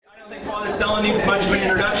Noah needs much of an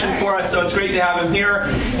introduction for us, so it's great to have him here.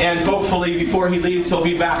 And hopefully, before he leaves, he'll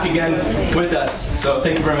be back again with us. So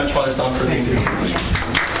thank you very much, Father Son, for being here.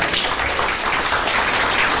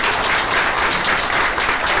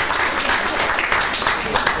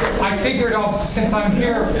 I figured since I'm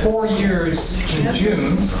here 4 years in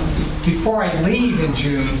June, before I leave in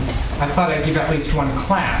June, I thought I'd give at least one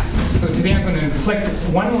class. So today I'm going to inflict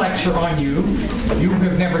one lecture on you. You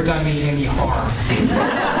have never done me any harm.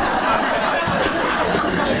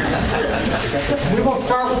 We will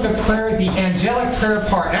start with the prayer, the angelic prayer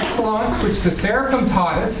par excellence, which the Seraphim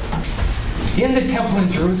taught us in the temple in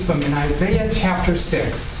Jerusalem in Isaiah chapter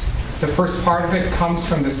 6. The first part of it comes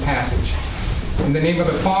from this passage. In the name of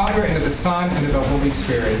the Father, and of the Son, and of the Holy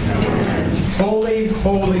Spirit. Amen. Holy,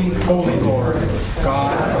 holy, holy Lord,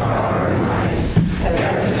 God of our minds.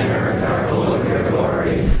 Heaven and earth are full of your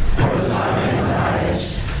glory. Hosanna in the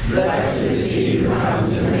highest. Blessed is he who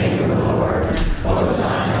comes in the name of the Lord.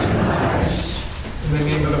 Hosanna in the highest. In the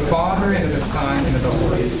name of the Father, and of the Son, and of the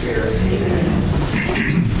Holy Spirit.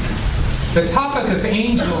 Amen. The topic of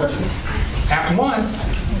angels at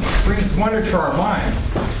once brings wonder to our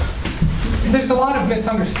minds. There's a lot of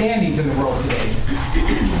misunderstandings in the world today.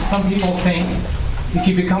 Some people think if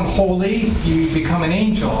you become holy, you become an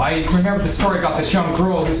angel. I remember the story about this young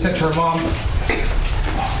girl who said to her mom,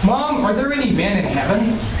 "Mom, are there any men in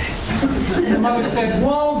heaven?" And the mother said,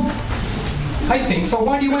 "Well, I think so.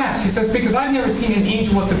 Why do you ask?" She says, "Because I've never seen an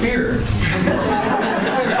angel with a beard." She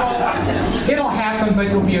says, "Well, it'll happen, but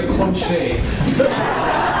it'll be a close shave."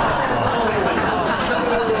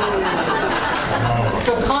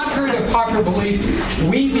 So contrary to popular belief,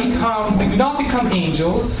 we do not become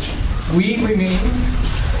angels. We remain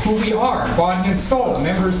who we are, body and soul,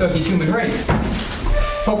 members of the human race.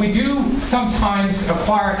 But we do sometimes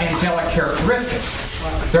acquire angelic characteristics.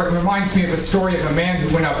 That reminds me of the story of a man who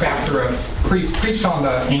went up after a priest preached on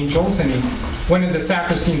the angels, and he went into the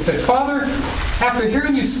sacristy and said, "Father, after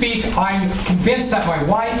hearing you speak, I'm convinced that my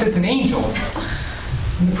wife is an angel."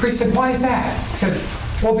 And the priest said, "Why is that?" He said,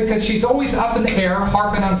 "Well, because she's always up in the air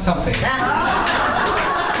harping on something."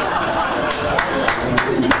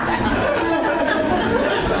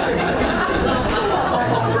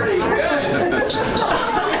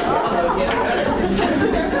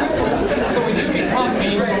 So we do become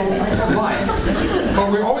angel-like,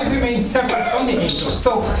 but we always remain separate from the angels.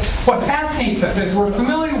 So what fascinates us is we're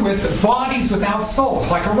familiar with bodies without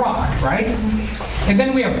souls, like a rock, right? And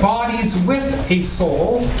then we have bodies with a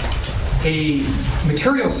soul, a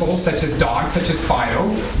material soul, such as dogs, such as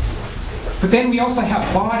Fido. But then we also have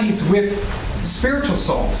bodies with spiritual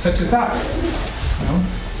souls, such as us,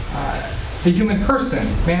 the human person,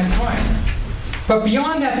 mankind. But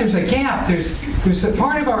beyond that, there's a gap. There's a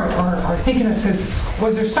part of our thinking that says,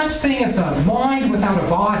 was there such thing as a mind without a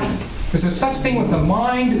body? Is there such thing with a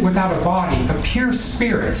mind without a body, a pure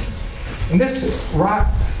spirit? And this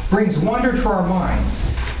brings wonder to our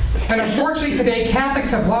minds. And unfortunately today,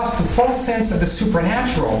 Catholics have lost the full sense of the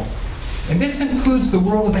supernatural. And this includes the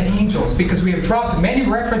world of the angels, because we have dropped many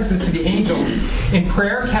references to the angels in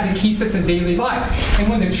prayer, catechesis, and daily life. And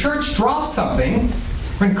when the church drops something,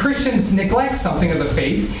 when Christians neglect something of the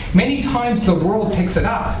faith, many times the world picks it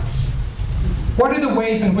up. What are the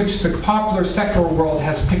ways in which the popular secular world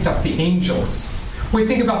has picked up the angels? We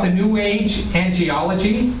think about the New Age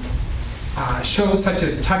angelology, shows such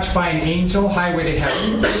as Touched by an Angel, Highway to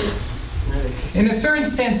Heaven. In a certain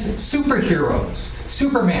sense, superheroes,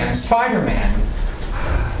 Superman, Spider-Man,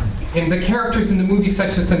 and the characters in the movies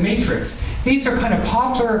such as The Matrix, these are kind of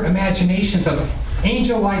popular imaginations of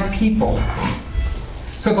angel-like people.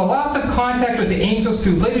 So the loss of contact with the angels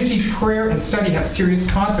through liturgy, prayer, and study have serious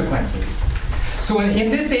consequences. So in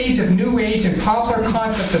this age of New Age and popular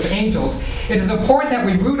concept of angels, it is important that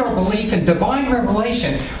we root our belief in divine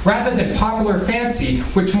revelation rather than popular fancy,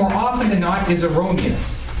 which more often than not is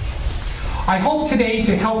erroneous. I hope today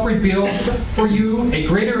to help rebuild for you a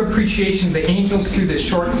greater appreciation of the angels through this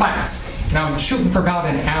short class. Now I'm shooting for about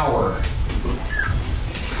an hour.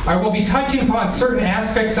 I will be touching upon certain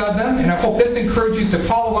aspects of them, and I hope this encourages you to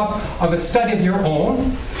follow up of a study of your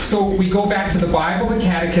own. So we go back to the Bible, the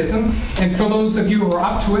Catechism, and for those of you who are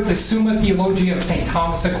up to it, the Summa Theologia of St.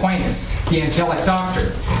 Thomas Aquinas, the angelic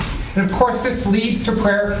doctor. And of course, this leads to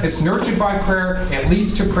prayer. It's nurtured by prayer. It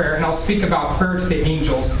leads to prayer, and I'll speak about prayer to the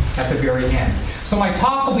angels at the very end. So my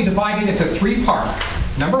talk will be divided into 3 parts.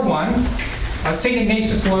 Number 1, St.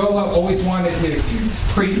 Ignatius Loyola always wanted his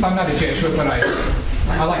priests, I'm not a Jesuit, but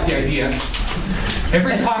I like the idea,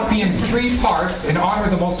 every talk be in 3 parts in honor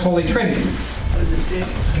of the Most Holy Trinity.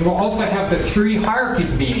 And we'll also have the three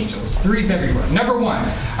hierarchies of the angels. Three's everywhere. Number one,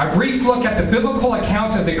 a brief look at the biblical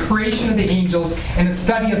account of the creation of the angels and a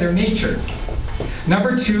study of their nature.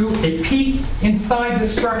 Number two, a peek inside the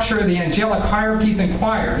structure of the angelic hierarchies and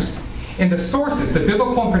choirs and the sources, the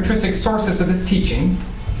biblical and patristic sources of this teaching.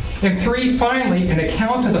 And three, finally, an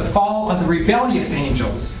account of the fall of the rebellious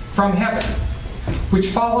angels from heaven, which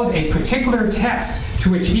followed a particular test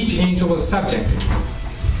to which each angel was subjected.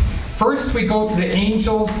 First, we go to the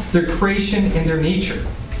angels, their creation, and their nature.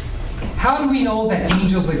 How do we know that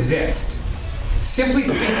angels exist? Simply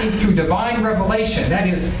speaking, through divine revelation, that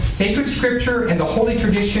is, sacred scripture and the holy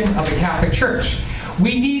tradition of the Catholic Church.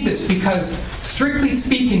 We need this because, strictly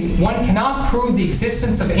speaking, one cannot prove the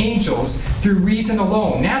existence of angels through reason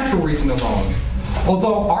alone, natural reason alone.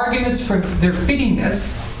 Although arguments for their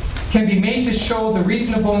fittingness can be made to show the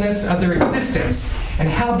reasonableness of their existence and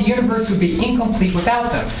how the universe would be incomplete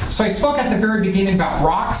without them. So I spoke at the very beginning about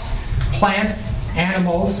rocks, plants,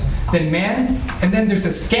 animals, then men, and then there's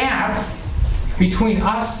this gap between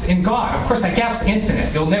us and God. Of course, that gap's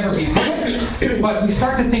infinite. It'll never be finished. But we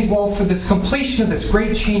start to think, well, for this completion of this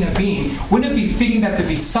great chain of being, wouldn't it be fitting that there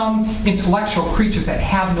be some intellectual creatures that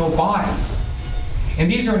have no body? And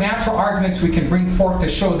these are natural arguments we can bring forth to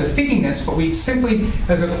show the fittingness, but we simply,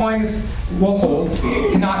 as Aquinas will hold,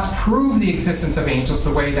 cannot prove the existence of angels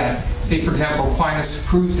the way that, say, for example, Aquinas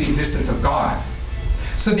proves the existence of God.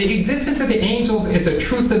 So the existence of the angels is a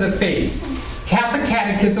truth of the faith. Catholic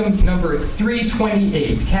Catechism number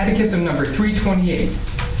 328. Catechism number 328.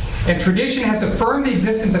 And tradition has affirmed the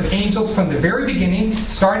existence of angels from the very beginning,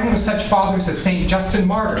 starting with such fathers as St. Justin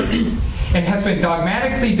Martyr, and has been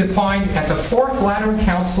dogmatically defined at the Fourth Lateran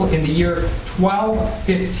Council in the year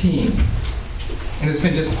 1215. And has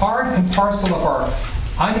been just part and parcel of our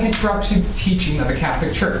uninterrupted teaching of the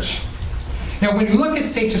Catholic Church. Now, when you look at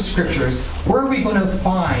sacred scriptures, where are we going to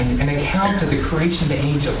find an account of the creation of the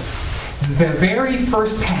angels? The very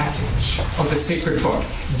first passage of the sacred book,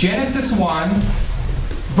 Genesis 1,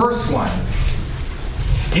 verse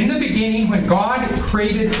 1. In the beginning, when God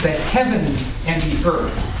created the heavens and the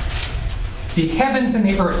earth. The heavens and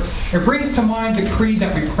the earth. It brings to mind the creed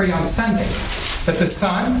that we pray on Sunday, that the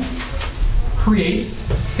Son creates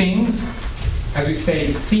things, as we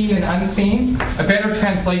say, seen and unseen. A better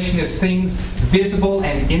translation is things visible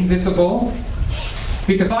and invisible.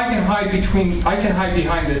 Because I can hide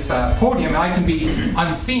behind this podium, I can be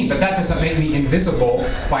unseen, but that doesn't make me invisible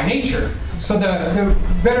by nature. So the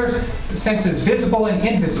better sense is visible and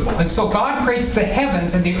invisible. And so God creates the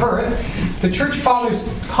heavens and the earth. The church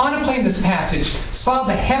fathers, contemplating this passage, saw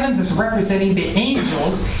the heavens as representing the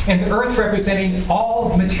angels and the earth representing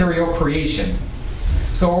all material creation.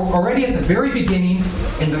 So already at the very beginning,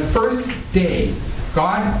 in the first day,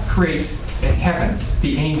 God creates the heavens,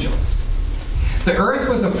 the angels. The earth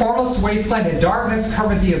was a formless wasteland, and darkness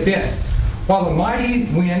covered the abyss, while a mighty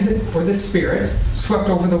wind, or the Spirit, swept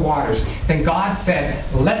over the waters. Then God said,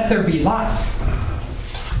 "Let there be light."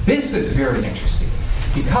 This is very interesting,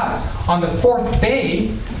 because on the fourth day,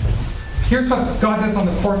 here's what God does on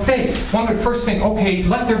the fourth day. One would first think, okay,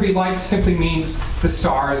 let there be light simply means the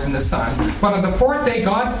stars and the sun. But on the fourth day,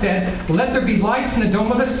 God said, "Let there be lights in the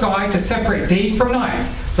dome of the sky to separate day from night.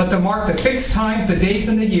 Let them mark the fixed times, the days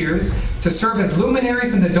and the years, to serve as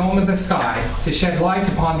luminaries in the dome of the sky, to shed light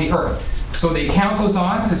upon the earth." So the account goes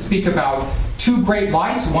on to speak about two great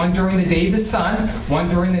lights, one during the day, the sun, one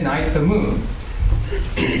during the night, the moon.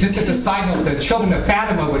 Just as a side note, the children of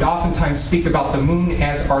Fatima would oftentimes speak about the moon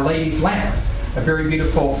as Our Lady's lamp, a very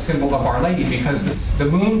beautiful symbol of Our Lady, because the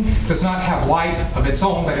moon does not have light of its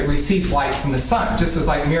own, but it receives light from the sun. Just as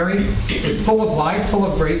like Mary is full of light, full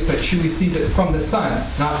of grace, but she receives it from the sun,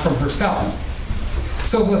 not from herself.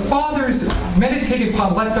 So the fathers meditated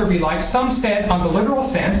upon "let there be light." Some said, on the literal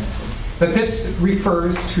sense, that this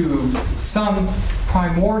refers to some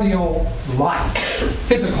primordial light,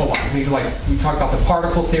 physical light. We talk about the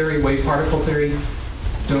particle theory, wave particle theory.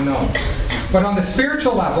 Don't know. But on the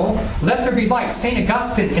spiritual level, "let there be light." St.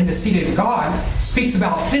 Augustine in The Seat of God speaks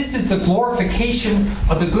about this is the glorification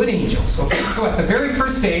of the good angels. Okay, so at the very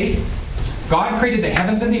first day, God created the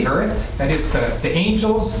heavens and the earth, that is the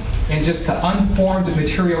angels and just the unformed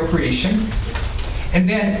material creation. And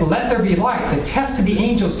then, "let there be light." The test of the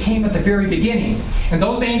angels came at the very beginning. And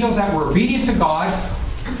those angels that were obedient to God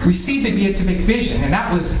received the beatific vision. And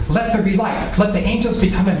that was, "Let there be light. Let the angels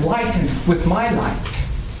become enlightened with my light."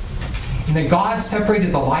 And then God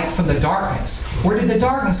separated the light from the darkness. Where did the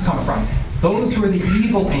darkness come from? Those were the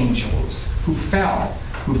evil angels who fell,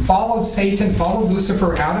 who followed Satan, followed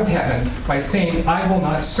Lucifer out of heaven by saying, "I will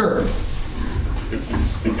not serve."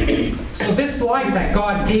 So this light that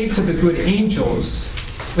God gave to the good angels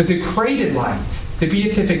was a created light, the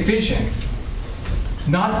beatific vision,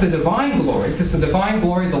 not the divine glory, because the divine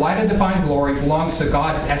glory, the light of divine glory, belongs to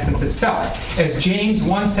God's essence itself. As James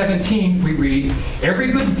 1:17 we read,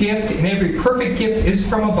 "Every good gift and every perfect gift is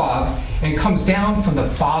from above and comes down from the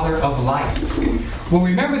Father of lights." We'll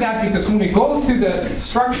remember that because when we go through the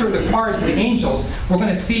structure of the parts of the angels, we're going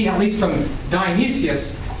to see, at least from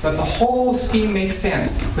Dionysius, that the whole scheme makes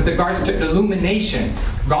sense with regards to illumination.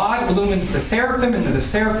 God illumines the seraphim, and the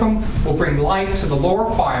seraphim will bring light to the lower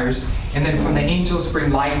choirs, and then from the angels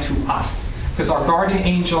bring light to us. Because our guardian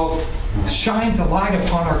angel shines a light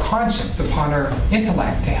upon our conscience, upon our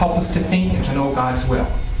intellect, to help us to think and to know God's will.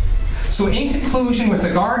 So in conclusion, with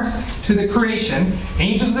regards to the creation,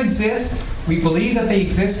 angels exist. We believe that they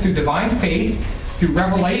exist through divine faith, through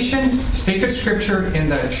revelation, sacred scripture, in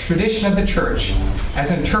the tradition of the church, as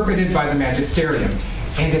interpreted by the magisterium.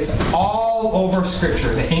 And it's all over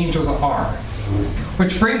scripture, the angels are.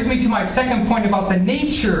 Which brings me to my second point about the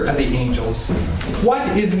nature of the angels. What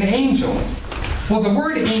is an angel? Well, the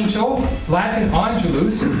word angel, Latin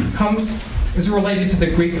angelus, is related to the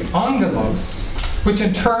Greek angelos, which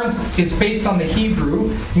in turn is based on the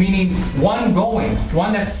Hebrew, meaning one going,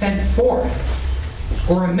 one that's sent forth,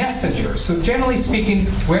 or a messenger. So generally speaking,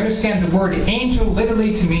 we understand the word angel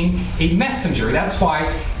literally to mean a messenger. That's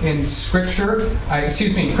why in scripture,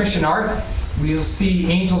 in Christian art, we'll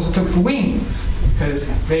see angels with wings, because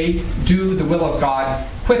they do the will of God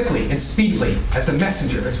quickly and speedily as a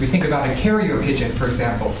messenger. As we think about a carrier pigeon, for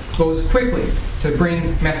example, goes quickly to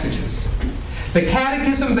bring messages. The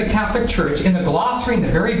Catechism of the Catholic Church, in the glossary in the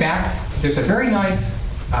very back, there's a very nice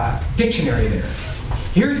dictionary there.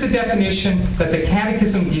 Here's the definition that the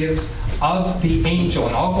Catechism gives of the angel,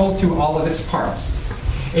 and I'll go through all of its parts.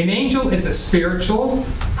 An angel is a spiritual,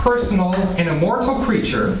 personal, and immortal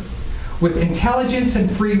creature with intelligence and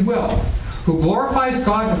free will, who glorifies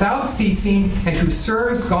God without ceasing and who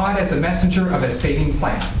serves God as a messenger of a saving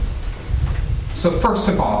plan. So first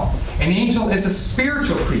of all, an angel is a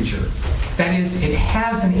spiritual creature. That is, it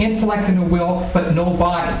has an intellect and a will, but no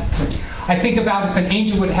body. I think about if an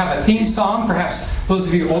angel would have a theme song. Perhaps those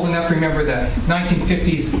of you old enough remember the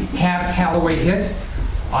 1950s Cab Calloway hit,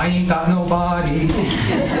 "I Ain't Got No Body."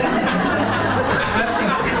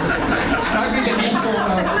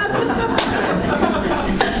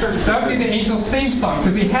 That would be the angel's theme song,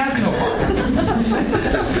 because he has no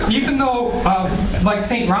body. Even though, like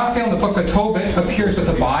St. Raphael in the Book of Tobit appears with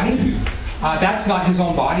a body, that's not his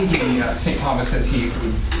own body. St. Thomas says he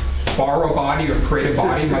would borrow a body or create a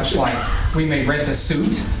body, much like we may rent a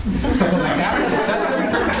suit, something like that.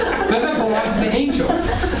 It doesn't belong to the angel.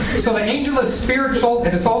 So the angel is spiritual,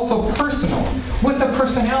 and it's also personal, with a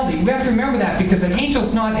personality. We have to remember that, because an angel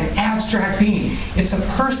is not an abstract being. It's a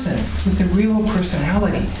person with a real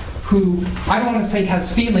personality, who, I don't want to say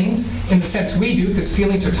has feelings in the sense we do, because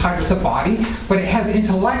feelings are tied with the body, but it has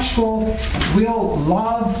intellectual will,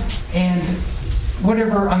 love, and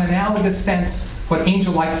whatever unanalogous sense what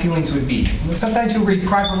angel-like feelings would be. Sometimes you'll read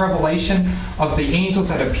private revelation of the angels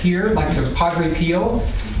that appear, like to Padre Pio.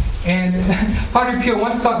 And Padre Pio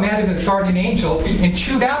once got mad at his guardian angel and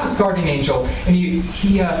chewed out his guardian angel. And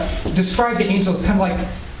he described the angel as kind of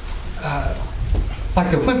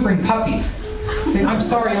like a whimpering puppy, saying, I'm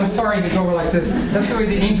sorry, and he'd go over like this. That's the way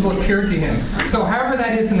the angel appeared to him. So however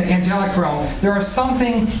that is in the angelic realm, there is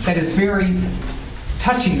something that is very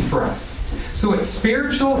touching for us. So it's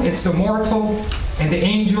spiritual, it's immortal, and the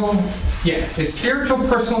angel, it's spiritual,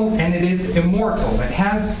 personal, and it is immortal. It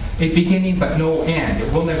has a beginning but no end.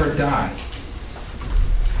 It will never die.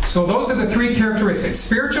 So those are the three characteristics: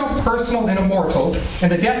 spiritual, personal, and immortal.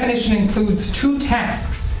 And the definition includes two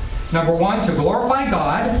tasks. Number one, to glorify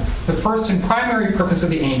God, the first and primary purpose of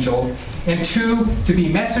the angel, and two, to be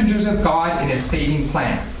messengers of God in His saving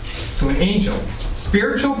plan. So an angel,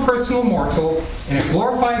 spiritual, personal, mortal, and it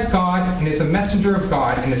glorifies God and is a messenger of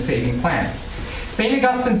God in the saving plan. St.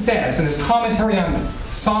 Augustine says in his commentary on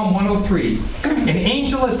Psalm 103, an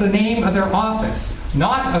angel is the name of their office,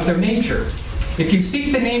 not of their nature. If you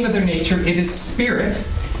seek the name of their nature, it is spirit.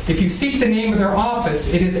 If you seek the name of their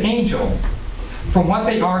office, it is angel. From what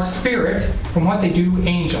they are, spirit. From what they do,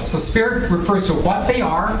 angel. So spirit refers to what they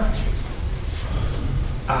are.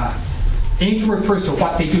 Angel refers to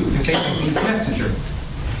what they do, because angel means messenger.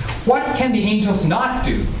 What can the angels not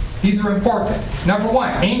do? These are important. Number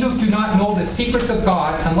one, angels do not know the secrets of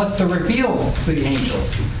God unless they're revealed to the angel.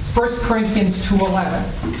 1 Corinthians 2:11.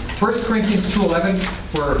 1 Corinthians 2:11,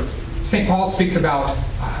 where St. Paul speaks about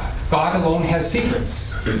God alone has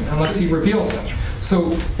secrets, unless He reveals them. So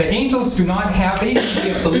the angels do not have, they need to be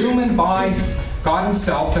illumined by God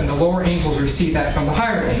himself, and the lower angels receive that from the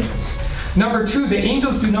higher angels. Number 2, the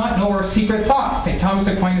angels do not know our secret thoughts. St. Thomas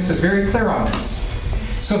Aquinas is very clear on this.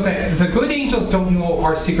 So if the good angels don't know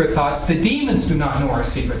our secret thoughts, the demons do not know our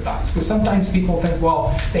secret thoughts. Because sometimes people think,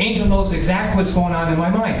 well, the angel knows exactly what's going on in my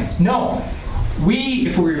mind. No.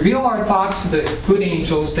 If we reveal our thoughts to the good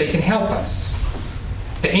angels, they can help us.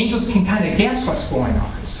 The angels can kind of guess what's going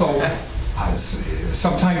on. So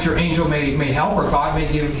sometimes your angel may help, or God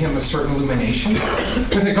may give him a certain illumination.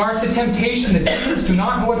 With regards to temptation, the demons do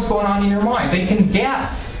not know what's going on in your mind. They can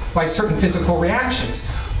guess by certain physical reactions.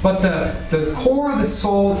 But the core of the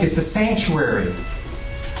soul is the sanctuary,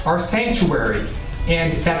 our sanctuary,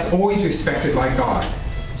 and that's always respected by God.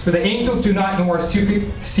 So the angels do not know our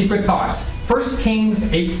secret thoughts. 1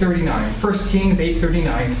 Kings 8:39. 1 Kings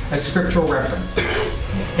 8:39, a scriptural reference.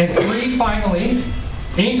 And 3, finally,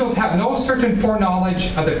 angels have no certain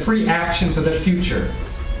foreknowledge of the free actions of the future.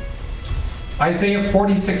 Isaiah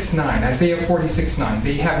 46:9. Isaiah 46:9.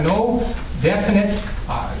 They have no definite,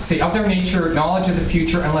 of their nature, knowledge of the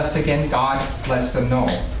future, unless, again, God lets them know.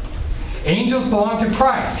 Angels belong to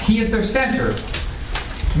Christ. He is their center.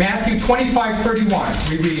 Matthew 25:31,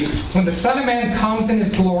 we read, when the Son of Man comes in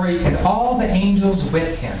his glory and all the angels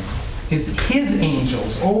with him, his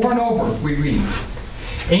angels, over and over, we read.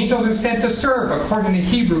 Angels are sent to serve, according to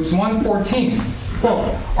Hebrews 1:14.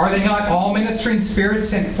 Quote, are they not all ministering spirits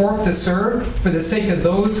sent forth to serve for the sake of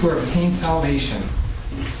those who have obtained salvation?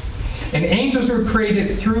 And angels were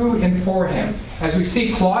created through and for him. As we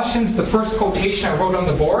see Colossians, the first quotation I wrote on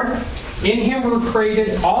the board, in him were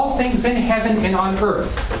created all things in heaven and on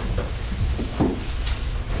earth.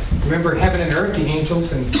 Remember heaven and earth, the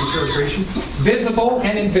angels and creation? Visible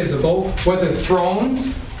and invisible, whether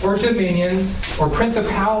thrones or dominions or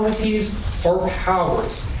principalities or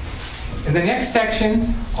powers. In the next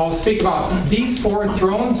section, I'll speak about these 4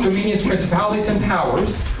 thrones, dominions, principalities, and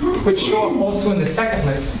powers, which show up also in the second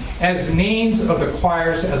list as names of the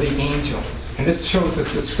choirs of the angels. And this shows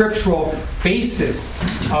us the scriptural basis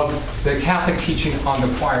of the Catholic teaching on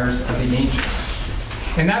the choirs of the angels.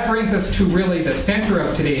 And that brings us to really the center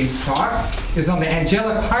of today's talk, is on the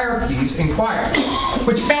angelic hierarchies and choirs,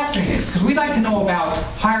 which fascinates us, because we like to know about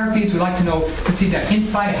hierarchies, we like to see the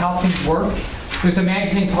inside of how things work. There's a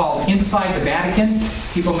magazine called Inside the Vatican.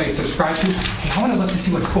 People may subscribe to. Hey, I want to look to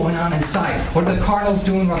see what's going on inside. What are the cardinals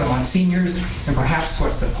doing? What are the monsignors? And perhaps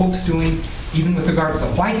what's the Pope's doing? Even with regard to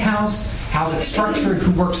the White House. How's it structured?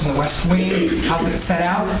 Who works in the West Wing? How's it set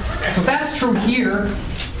out? So if that's true here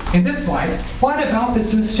in this life, what about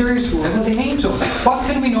this mysterious world of the angels? What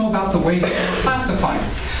can we know about the way that they're classified?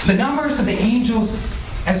 The numbers of the angels,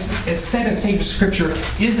 as said in sacred scripture,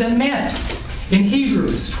 is immense. In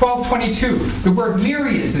Hebrews 12:22, the word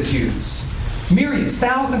myriads is used. Myriads,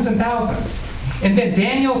 thousands and thousands. And then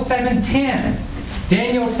Daniel 7:10.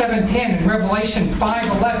 Daniel 7:10 and Revelation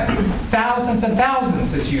 5:11, thousands and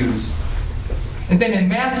thousands is used. And then in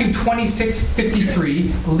Matthew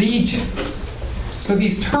 26:53, legions. So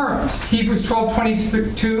these terms, Hebrews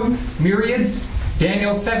 12:22, myriads,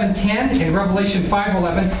 Daniel 7:10, and Revelation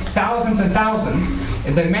 5:11, thousands and thousands.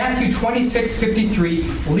 And then Matthew 26:53,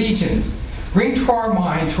 legions. Bring to our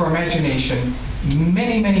mind, to our imagination,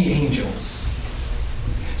 many, many angels.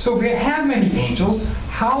 So if we have many angels,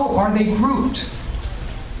 how are they grouped?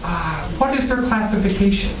 What is their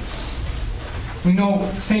classifications? We know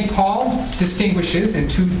St. Paul distinguishes in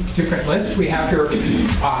 2 different lists. We have here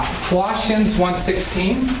Colossians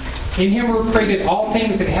 1:16. In him were created all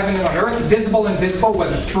things in heaven and on earth, visible and invisible,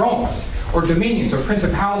 whether thrones or dominions or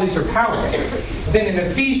principalities or powers. Then in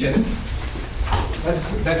Ephesians,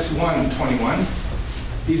 that's 1:21.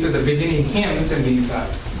 These are the beginning hymns in these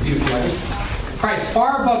beautiful letters. Christ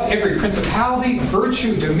far above every principality,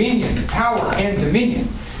 virtue, dominion, power, and dominion.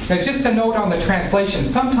 Now just a note on the translation.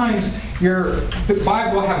 Sometimes your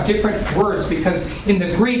Bible will have different words because in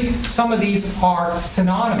the Greek, some of these are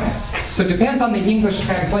synonymous. So it depends on the English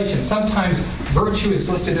translation. Sometimes virtue is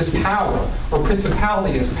listed as power or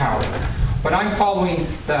principality as power. But I'm following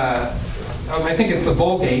I think it's the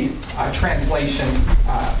Vulgate translation,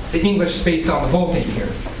 the English based on the Vulgate here.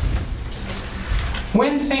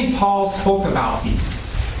 When St. Paul spoke about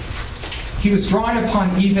these, he was drawing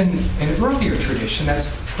upon even an earlier tradition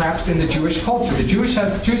that's perhaps in the Jewish culture. The Jews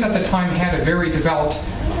at the time had a very developed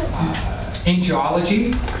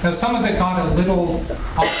angelology. Now some of it got a little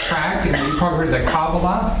off track, and you probably heard of the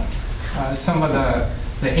Kabbalah, some of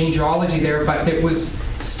the angelology there, but it was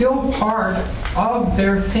still part of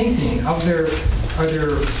their thinking, of their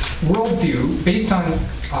worldview based on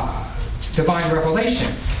divine revelation.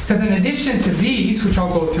 Because in addition to these, which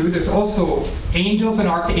I'll go through, there's also angels and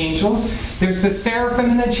archangels. There's the seraphim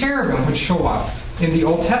and the cherubim, which show up in the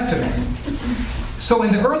Old Testament. So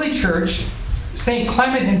in the early church, St.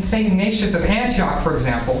 Clement and St. Ignatius of Antioch, for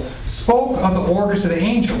example, spoke of the orders of the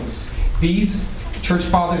angels. These church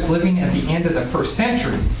fathers living at the end of the 1st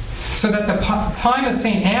century. So that the time of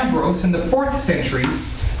St. Ambrose in the 4th century,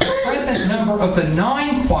 the present number of the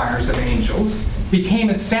 9 choirs of angels became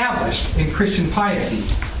established in Christian piety.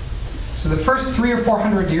 So the first 300 or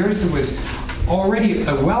 400 years, there was already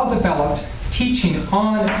a well-developed teaching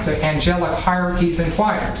on the angelic hierarchies and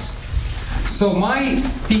choirs. So my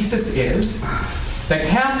thesis is that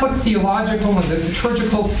Catholic theological and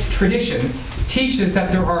liturgical tradition teaches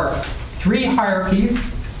that there are 3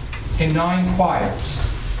 hierarchies and 9 choirs.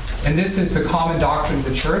 And this is the common doctrine of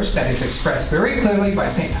the Church that is expressed very clearly by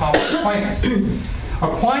St. Thomas Aquinas.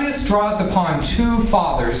 Aquinas draws upon 2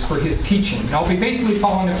 fathers for his teaching. And I'll be basically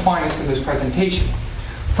following Aquinas in this presentation.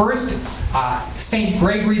 First, St.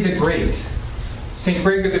 Gregory the Great. St.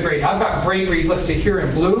 Gregory the Great. I've got Gregory listed here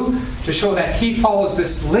in blue to show that he follows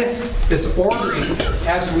this list, this ordering,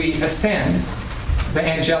 as we ascend the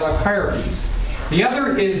angelic hierarchies. The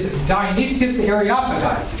other is Dionysius the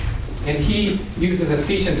Areopagite, and he uses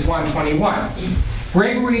Ephesians 1:21.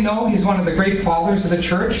 Gregory, no, he's one of the great fathers of the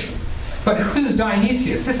Church. But who's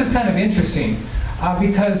Dionysius? This is kind of interesting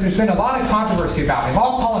because there's been a lot of controversy about him.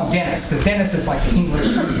 I'll call him Dennis, because Dennis is like the English.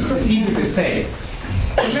 It's easy to say.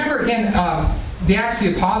 Remember in the Acts of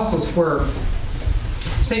the Apostles where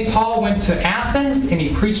St. Paul went to Athens and he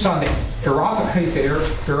preached on the Areopagus, or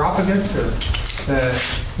Acropolis,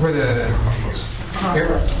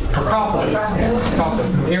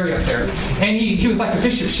 the area up there. And he was like a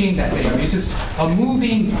Bishop Sheen that day. I mean, just a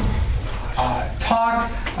moving talk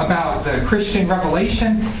about the Christian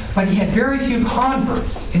revelation, but he had very few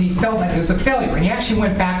converts, and he felt that it was a failure. And he actually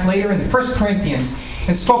went back later in 1 Corinthians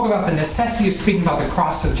and spoke about the necessity of speaking about the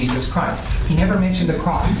cross of Jesus Christ. He never mentioned the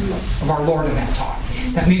cross of our Lord in that talk.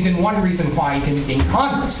 That may have been one reason why he didn't gain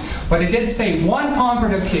converts. But it did say one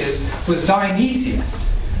convert of his was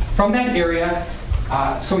Dionysius from that area,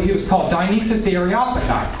 so he was called Dionysius the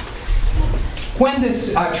Areopagite. When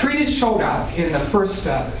this treatise showed up in the first,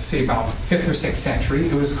 say about 5th or 6th century,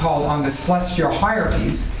 it was called On the Celestial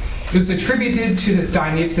Hierarchies. It was attributed to this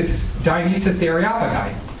Dionysius the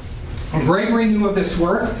Areopagite. And Gregory knew of this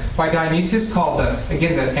work by Dionysius called, the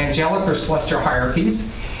angelic or celestial hierarchies.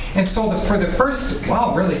 And so for the first,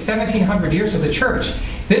 really 1700 years of the Church,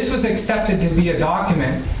 this was accepted to be a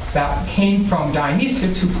document that came from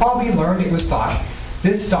Dionysius, who probably learned, it was thought,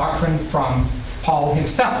 this doctrine from Paul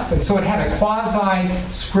himself. And so it had a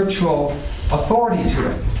quasi-scriptural authority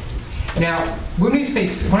to it. Now, when I say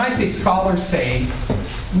scholars say,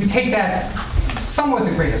 we take that somewhat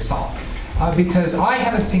with a grain of salt. Because I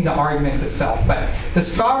haven't seen the arguments itself, but the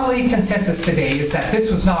scholarly consensus today is that this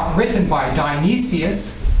was not written by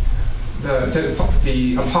Dionysius, the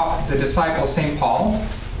disciple of St. Paul.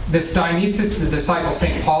 This Dionysius, the disciple of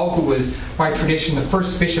St. Paul, who was by tradition the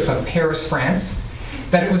first bishop of Paris, France,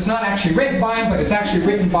 that it was not actually written by him, but it's actually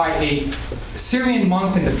written by a Syrian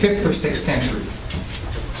monk in the 5th or 6th century.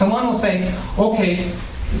 So one will say, okay,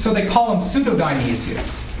 so they call him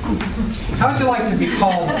Pseudo-Dionysius. How would you like to be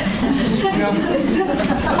called?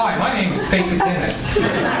 Hi, my name is Fake Dennis.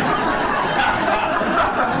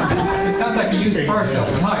 It sounds like a used car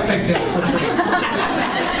salesman. Hi, Fake Dennis.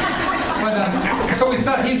 But, so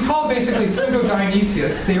he's called basically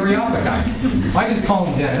Pseudo-Dionysius the Areopagite. I just call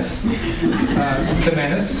him Dennis, the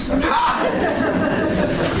Menace.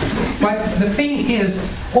 But the thing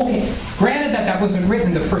is, okay, granted that wasn't written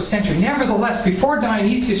in the 1st century, nevertheless, before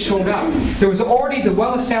Dionysius showed up, there was already the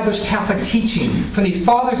well-established Catholic teaching from these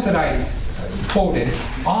fathers that I quoted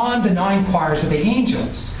on the 9 choirs of the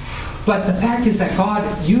angels. But the fact is that God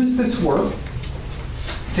used this work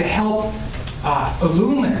to help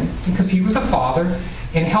illumine, because he was a father,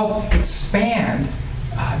 and help expand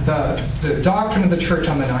the doctrine of the Church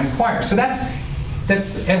on the 9 choirs. So that's a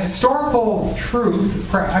historical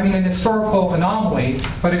truth, an historical anomaly,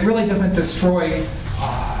 but it really doesn't destroy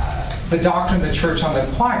the doctrine of the Church on the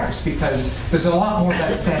choirs, because there's a lot more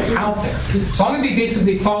that's said out there. So I'm going to be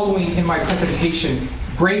basically following in my presentation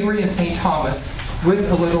Gregory and St. Thomas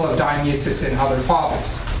with a little of Dionysius and other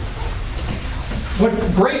fathers. What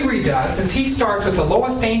Gregory does is he starts with the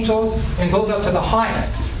lowest angels and goes up to the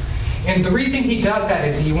highest. And the reason he does that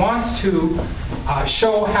is he wants to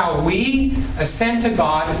show how we ascend to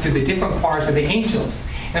God through the different choirs of the angels.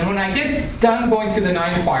 And when I get done going through the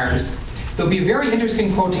 9 choirs, there'll be a very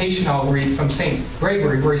interesting quotation I'll read from St.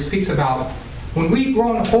 Gregory where he speaks about when we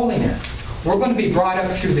grow in holiness, we're going to be brought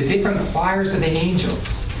up through the different choirs of the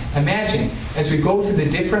angels. imagine, as we go through the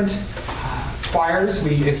different choirs,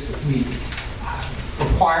 we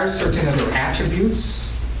acquire certain of their attributes.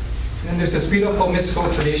 And there's this beautiful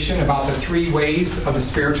mystical tradition about the three ways of the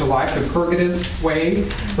spiritual life: the purgative way,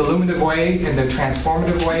 the illuminative way, and the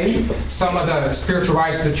transformative way. Some of the spiritual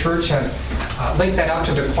writers of the church have linked that up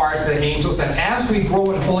to the choirs of the angels, that as we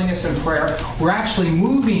grow in holiness and prayer, we're actually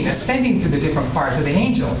moving, ascending through the different choirs of the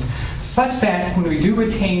angels, such that when we do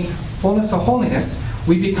attain fullness of holiness,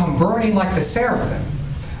 we become burning like the seraphim,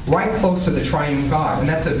 right close to the triune God. And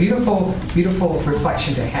that's a beautiful, beautiful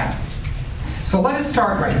reflection to have. So let us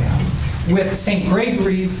start right now with St.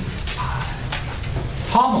 Gregory's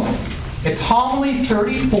homily. It's homily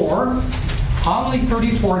 34. Homily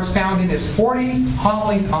 34 is found in his 40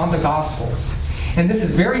 homilies on the Gospels. And this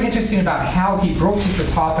is very interesting about how he broaches the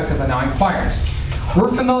topic of the 9 choirs. We're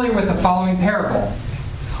familiar with the following parable.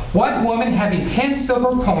 What woman having 10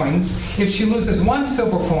 silver coins, if she loses 1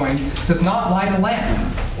 silver coin, does not light a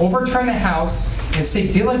lamp, overturn the house, and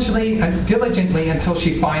seek diligently until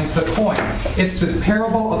she finds the coin? It's the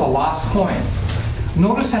parable of the lost coin.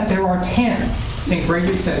 Notice that there are 10. St.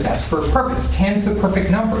 Gregory says that's for a purpose. 10 is the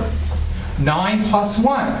perfect number. 9 plus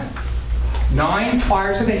 1. 9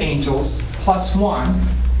 choirs of the angels plus 1.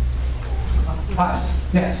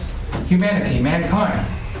 Us. Yes. Humanity, mankind.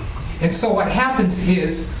 And so what happens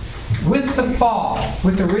is, with the fall,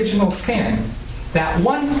 with original sin, that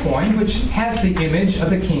 1 coin, which has the image of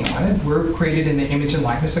the king on it, we're created in the image and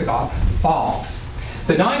likeness of God, falls.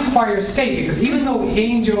 The 9 choirs stay, because even though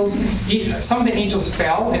some of the angels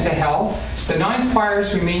fell into hell, the 9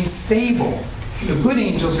 choirs remain stable. The good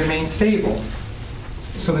angels remain stable.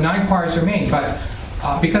 So the 9 choirs remain. But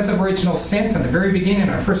because of original sin, from the very beginning,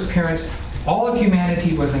 our first appearance, all of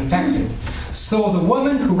humanity was infected. So the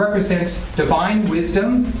woman who represents divine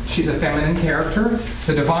wisdom, she's a feminine character,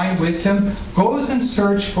 the divine wisdom goes in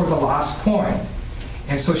search for the lost coin.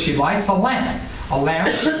 And so she lights a lamp. A lamp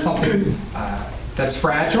is something that's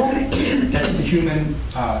fragile. That's the human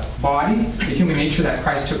body, the human nature that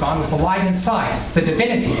Christ took on, with the light inside, the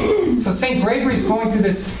divinity. So St. Gregory is going through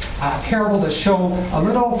this parable to show a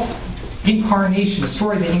little incarnation, the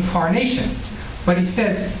story of the incarnation. But he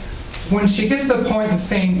says, when she gets to the point in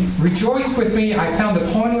saying, "Rejoice with me, I found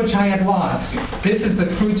the coin which I had lost. This is the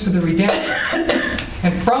fruits of the redemption."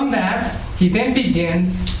 And from that, he then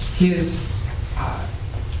begins his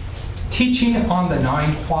teaching on the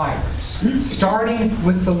 9 choirs, starting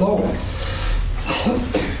with the lowest.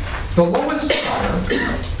 The lowest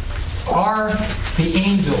choir are the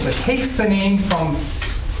angels. It takes the name from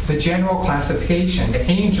the general classification, the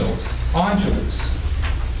angels, angelus.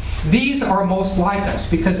 These are most like us,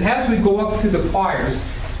 because as we go up through the choirs,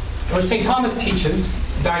 what St. Thomas teaches,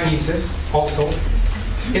 Dionysius also,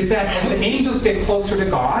 is that as the angels get closer to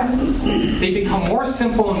God, they become more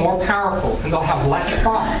simple and more powerful, and they'll have less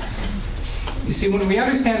thoughts. You see, when we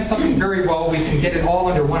understand something very well, we can get it all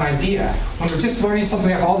under one idea. When we're just learning something,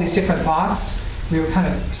 we have all these different thoughts, we were kind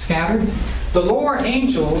of scattered. The lower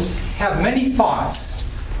angels have many thoughts,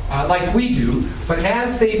 like we do, but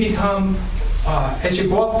as they become as you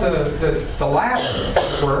go up the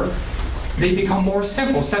ladder, they become more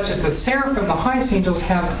simple, such as the seraphim, the highest angels,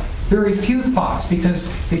 have very few thoughts,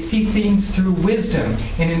 because they see things through wisdom.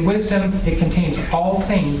 And in wisdom, it contains all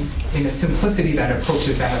things in a simplicity that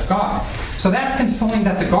approaches that of God. So that's consoling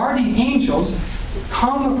that the guardian angels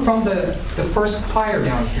come from the first choir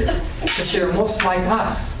down here, because they're most like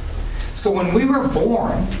us. So when we were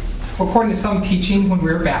born, according to some teaching, when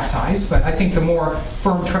we were baptized, but I think the more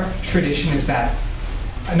firm tradition is that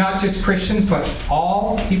not just Christians, but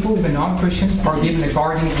all people, even non-Christians, are given a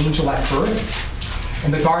guardian angel at birth.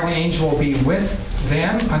 And the guardian angel will be with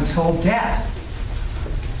them until death.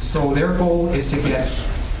 So their goal is to get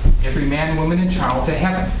every man, woman, and child to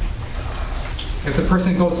heaven. If the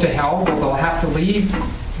person goes to hell, well, they'll have to leave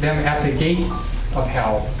them at the gates of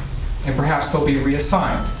hell, and perhaps they'll be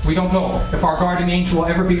reassigned. We don't know if our guardian angel will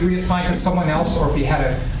ever be reassigned to someone else, or if he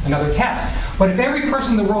had another task. But if every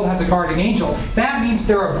person in the world has a guardian angel, that means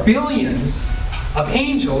there are billions of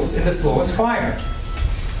angels in this lowest choir.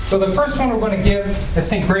 So the first one we're going to give, as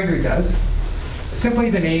St. Gregory does, simply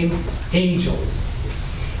the name angels.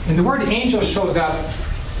 And the word angel shows up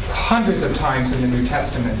hundreds of times in the New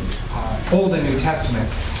Testament, Old and New Testament.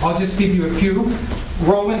 I'll just give you a few.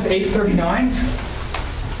 Romans 8:39.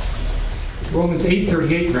 Romans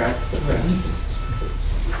 8:38, rather.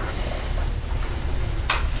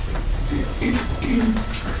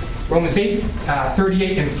 Romans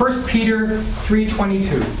 8:38 and 1 Peter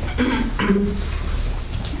 3:22.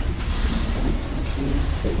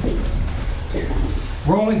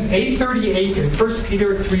 Romans 8:38 and 1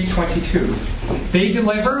 Peter 3:22. They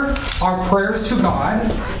deliver our prayers to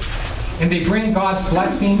God, and they bring God's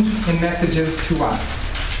blessing and messages to us.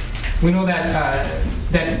 We know that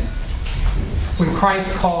when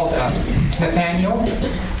Christ called Nathanael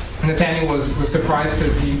was surprised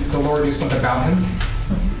because the Lord knew something about him.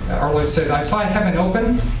 Our Lord says, "I saw heaven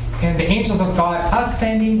open, and the angels of God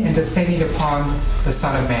ascending and descending upon the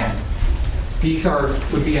Son of Man." These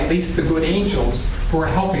would be at least the good angels who are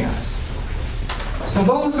helping us. So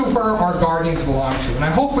those are where our guardians belong to. And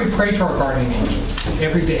I hope we pray to our guardian angels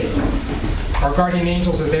every day. Our guardian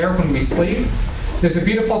angels are there when we sleep. There's a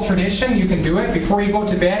beautiful tradition. You can do it before you go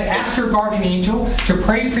to bed. Ask your guardian angel to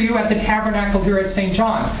pray for you at the tabernacle here at St.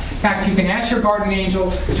 John's. In fact, you can ask your guardian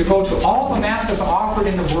angel to go to all the masses offered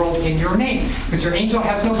in the world in your name, because your angel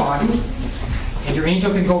has no body, and your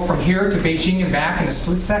angel can go from here to Beijing and back in a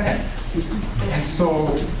split second. And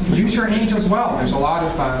so use your angels well. There's a lot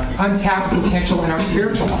of untapped potential in our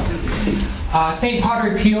spiritual life. St.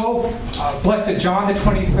 Padre Pio, Blessed John the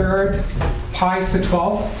 23rd, Pius the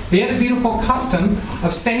 12th, they had a beautiful custom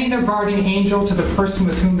of sending their guardian angel to the person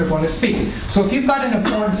with whom they're going to speak. So if you've got an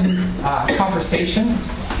important conversation,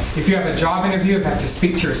 if you have a job interview, if you have to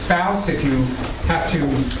speak to your spouse, if you have to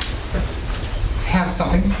have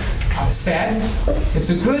something said, it's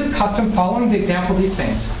a good custom following the example of these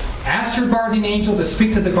saints. Ask your guardian angel to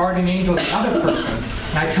speak to the guardian angel of the other person.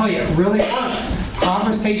 And I tell you, it really works.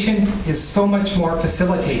 Conversation is so much more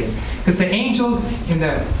facilitated. Because the angels,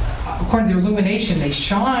 according to their illumination, they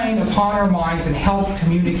shine upon our minds and help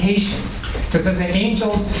communications. Because as the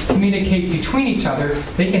angels communicate between each other,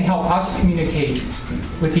 they can help us communicate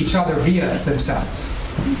with each other via themselves.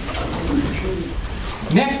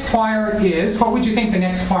 Next choir is, what would you think the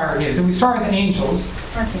next choir is? If we start with the angels.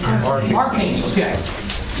 Archangels, yes.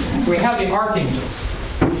 So we have the archangels.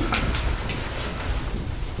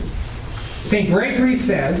 St. Gregory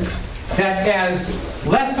says that as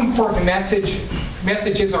less important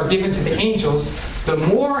messages are given to the angels, the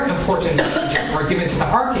more important messages are given to the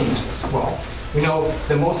archangels. Well, we know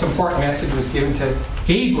the most important message was given to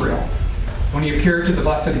Gabriel when he appeared to the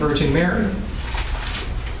Blessed Virgin Mary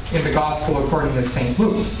in the Gospel according to St.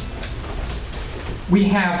 Luke. We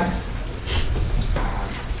have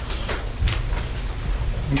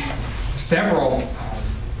several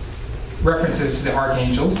references to the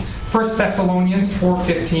archangels. 1 Thessalonians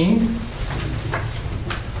 4:15.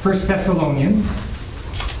 1 Thessalonians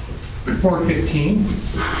 4:15.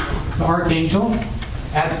 The archangel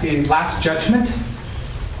at the last judgment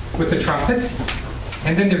with the trumpet.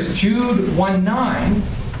 And then there's Jude 1:9.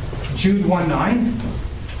 Jude 1:9.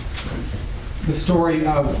 The story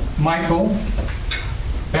of Michael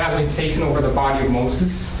battling Satan over the body of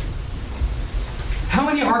Moses. How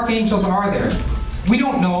many archangels are there? We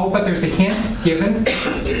don't know, but there's a hint given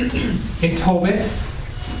in Tobit.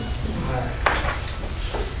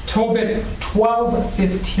 Tobit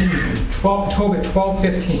 12:15. Tobit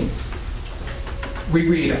 12:15. We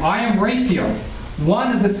read, "I am Raphael,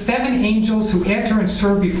 one of the 7 angels who enter and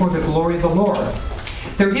serve before the glory of the Lord."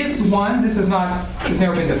 There is one, has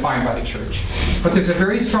never been defined by the church, but there's a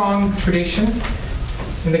very strong tradition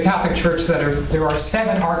in the Catholic Church that there are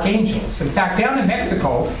 7 archangels. In fact, down in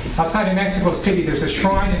Mexico, outside of Mexico City, there's a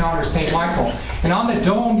shrine in honor of St. Michael. And on the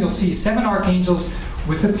dome, you'll see 7 archangels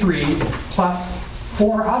with the 3, plus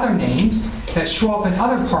 4 other names that show up in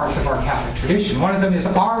other parts of our Catholic tradition. One of them is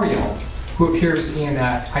Ariel, who appears in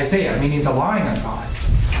Isaiah, meaning the Lion of God.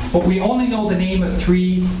 But we only know the name of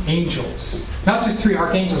 3 angels. Not just 3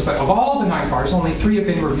 archangels, but of all the 9 bars, only 3 have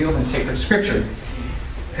been revealed in sacred scripture.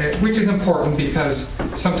 Which is important because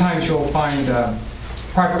sometimes you'll find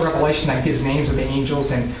private revelation that gives names of the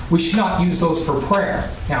angels, and we should not use those for prayer.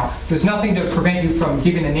 Now, there's nothing to prevent you from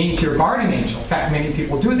giving a name to your guardian angel. In fact, many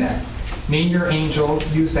people do that. Name your angel,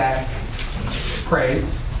 use that, pray.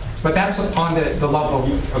 But that's on the level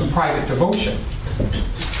of private devotion.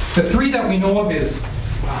 The 3 that we know of is,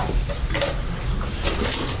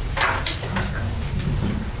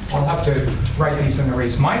 I'll have to write these in the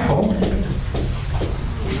race. Michael.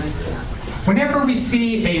 Whenever we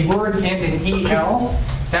see a word end in EL,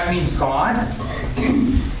 that means God.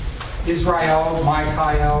 Israel,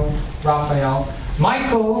 Michael, Raphael.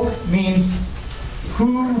 Michael means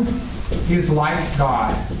who is like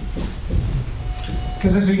God.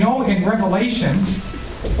 Because as we know in Revelation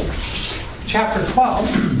chapter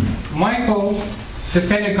 12, Michael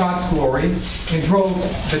defended God's glory and drove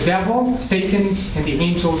the devil, Satan, and the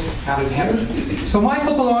angels out of heaven. So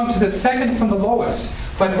Michael belonged to the second from the lowest.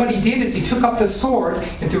 But what he did is he took up the sword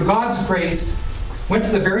and through God's grace went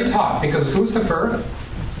to the very top, because Lucifer,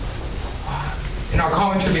 in our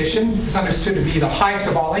common tradition, is understood to be the highest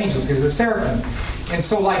of all angels. He was a seraphim. And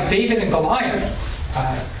so like David and Goliath,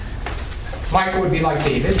 Michael would be like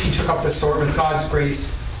David. He took up the sword with God's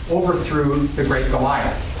grace, overthrew the great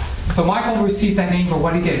Goliath. So Michael receives that name for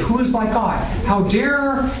what he did. Who is like God? How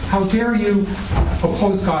dare you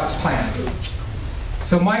oppose God's plan?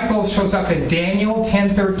 So Michael shows up in Daniel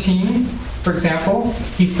 10:13, for example.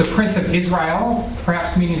 He's the Prince of Israel,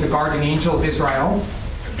 perhaps meaning the guardian angel of Israel.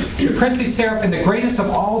 The princely seraphim, the greatest of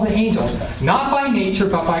all the angels, not by nature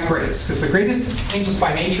but by grace, because the greatest angels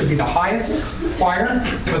by nature would be the highest choir,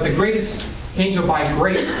 but the greatest angel by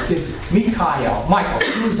grace is Michael,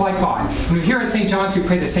 who is like God. When we here at St. John's, we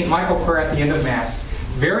pray the St. Michael prayer at the end of Mass.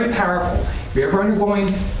 Very powerful. If you're ever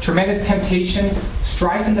undergoing tremendous temptation,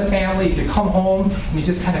 strife in the family, if you come home and you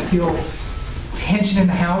just kind of feel tension in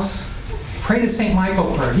the house, pray the St.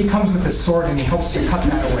 Michael prayer. He comes with a sword and he helps to cut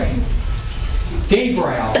that away.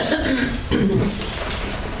 Gabriel.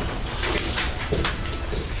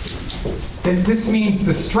 Then this means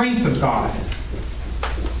the strength of God.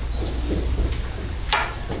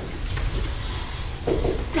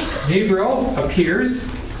 Gabriel appears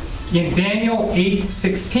in Daniel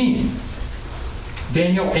 8:16.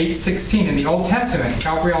 Daniel 8:16 in the Old Testament.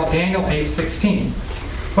 Gabriel, Daniel 8:16.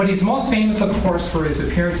 But he's most famous, of course, for his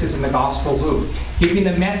appearances in the Gospel of Luke, giving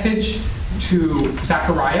the message to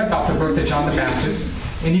Zechariah about the birth of John the Baptist,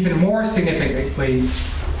 and even more significantly,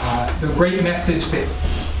 the great message, that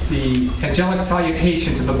the angelic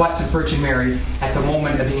salutation to the Blessed Virgin Mary at the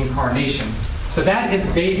moment of the Incarnation. So that is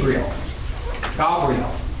Gabriel.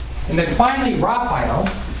 And then finally, Raphael,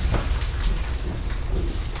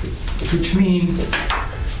 which means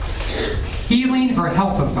healing or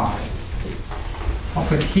health of God. I'll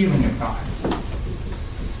put healing of God.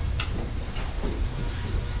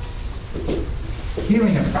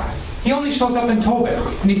 Healing of God. He only shows up in Tobit.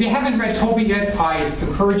 And if you haven't read Tobit yet, I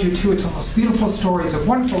encourage you to. It's one of those beautiful stories, a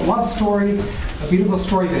wonderful love story, a beautiful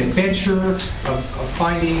story of an adventure, of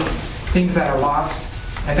finding things that are lost.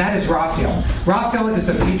 And that is Raphael. Raphael is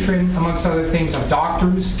a patron, amongst other things, of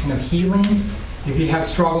doctors and of healing. If you have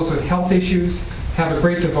struggles with health issues, have a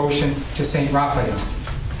great devotion to Saint Raphael.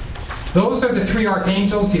 Those are the three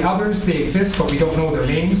archangels. The others, they exist, but we don't know their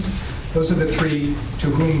names. Those are the three to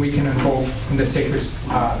whom we can invoke in the sacred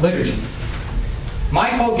liturgy.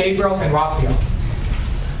 Michael, Gabriel, and Raphael.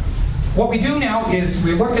 What we do now is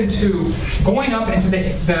we look into going up into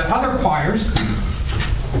the other choirs,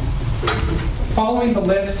 following the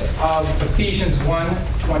list of Ephesians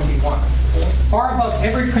 1:21. Far above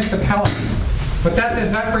every principality. But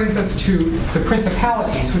that brings us to the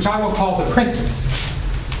principalities, which I will call the princes.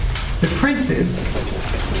 The princes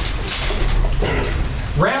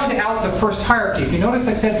round out the first hierarchy. If you notice,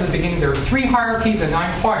 I said at the beginning there are 3 hierarchies and 9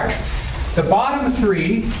 choirs. The bottom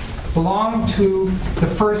 3 belong to the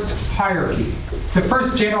first hierarchy, the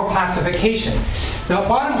first general classification. The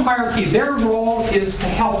bottom hierarchy, their role is to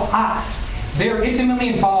help us. They're intimately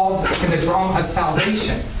involved in the drama of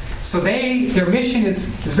salvation. So their mission is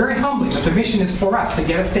very humbling, but the mission is for us, to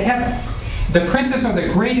get us to heaven. The princes are the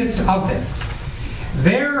greatest of this.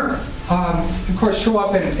 They're, of course, show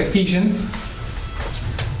up in Ephesians.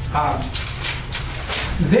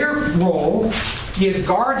 Their role is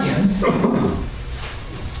guardians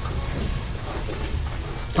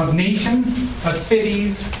of nations, of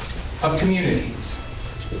cities, of communities.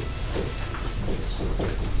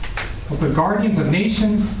 The guardians of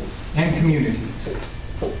nations and communities.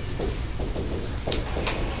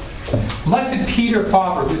 Blessed Peter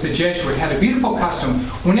Faber, who's a Jesuit, had a beautiful custom.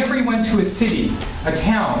 Whenever he went to a city, a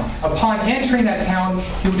town, upon entering that town,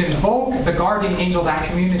 he would invoke the guardian angel of that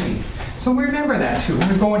community. So we remember that too. When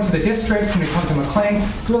we go into the district, when we come to McLean,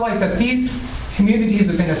 we realize that these communities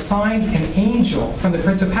have been assigned an angel from the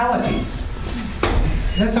principalities.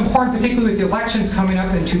 That's important, particularly with the elections coming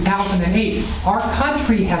up in 2008. Our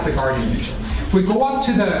country has a guardian angel. If we go up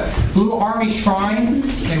to the Blue Army Shrine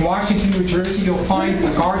in Washington, New Jersey, you'll find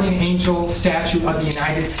a guardian angel statue of the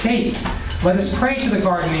United States. Let us pray to the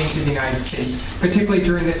guardian angel of the United States, particularly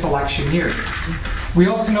during this election year. We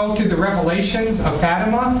also know through the revelations of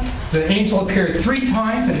Fatima, the angel appeared 3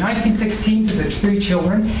 times in 1916 to the 3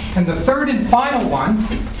 children. And the third and final one,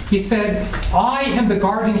 he said, I am the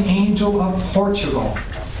guardian angel of Portugal.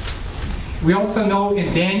 We also know in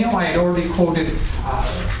Daniel, I had already quoted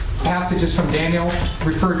passages from Daniel,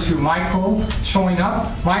 referred to Michael showing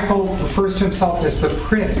up. Michael refers to himself as the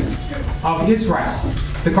Prince of Israel,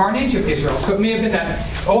 the guardian angel of Israel. So it may have been that,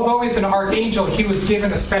 although he's an archangel, he was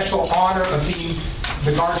given a special honor of being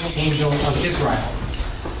the guardian angel of Israel.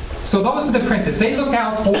 So those are the princes. They look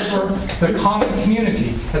out over the common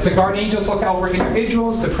community. As the guardian angels look out over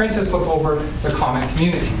individuals, the princes look over the common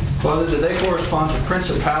community. Father, do they correspond to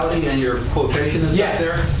principality, and your quotation is up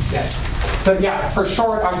there? Yes. So yeah, for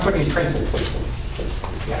short, I'm putting princes.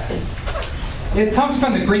 Yeah. It comes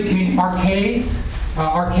from the Greek meaning arche,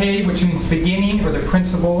 arche, which means beginning or the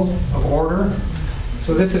principle of order.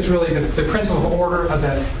 So this is really the principle of order of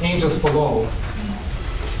the angels below.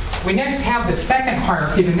 We next have the second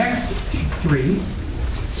hierarchy, the next three.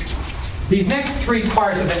 These next three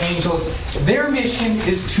choirs of the angels, their mission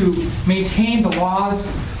is to maintain the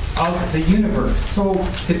laws of the universe. So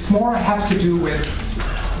it's more have to do with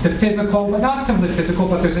the physical, but not simply physical,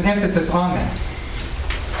 but there's an emphasis on that.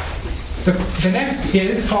 The next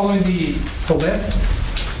is, following the list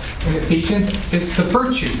in Ephesians, is the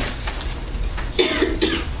virtues.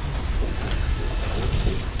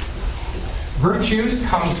 Virtues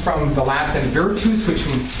comes from the Latin virtus, which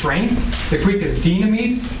means strength. The Greek is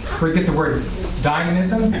dynamis, where we get the word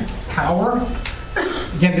dynamism, power.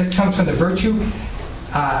 Again, this comes from the virtue.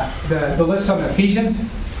 The list on Ephesians.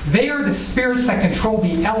 They are the spirits that control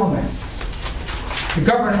the elements. They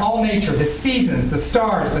govern all nature, the seasons, the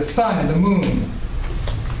stars, the sun, and the moon.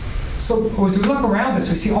 So as we look around us,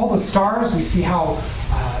 we see all the stars. We see how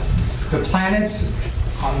the planets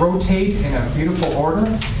rotate in a beautiful order.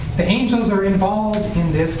 The angels are involved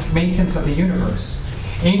in this maintenance of the universe.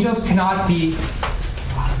 Angels cannot be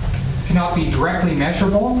directly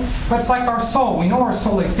measurable, but it's like our soul. We know our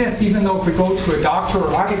soul exists, even though if we go to a doctor or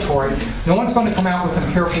laboratory, no one's going to come out with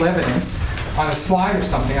empirical evidence on a slide or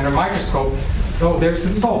something under a microscope. Oh, there's the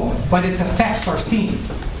soul, but its effects are seen.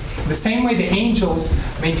 The same way the angels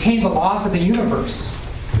maintain the laws of the universe.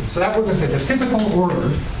 So that was the physical order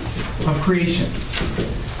of creation.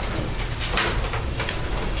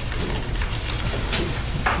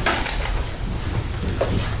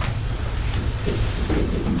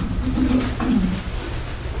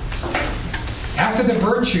 After the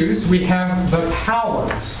virtues, we have the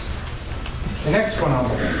powers. The next one on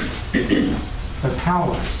the list. The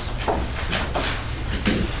powers.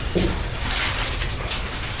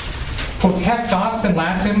 Potestas in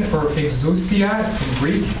Latin, or exousia in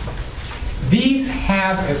Greek. These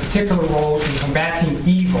have a particular role in combating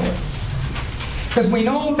evil. Because we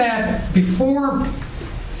know that before,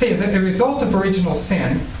 say, as a result of original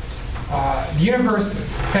sin, the universe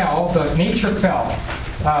fell, the nature fell.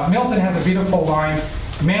 Milton has a beautiful line,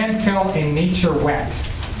 man fell and nature wept.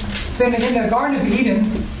 So in the Garden of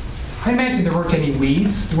Eden, I imagine there weren't any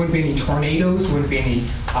weeds, there wouldn't be any tornadoes, there wouldn't be any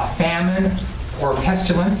famine or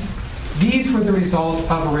pestilence. These were the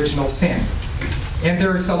result of original sin. And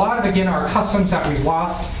there's a lot of, again, our customs that we've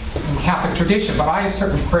lost in Catholic tradition, but I have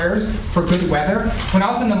certain prayers for good weather. When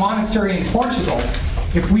I was in the monastery in Portugal,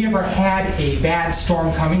 if we ever had a bad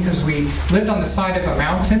storm coming, because we lived on the side of a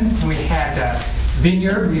mountain, and we had a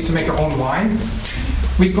vineyard, we used to make our own wine,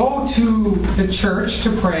 we go to the church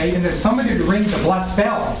to pray, and there's somebody to ring the blessed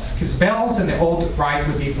bells, because bells in the old rite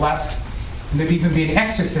would be blessed, and there'd even be an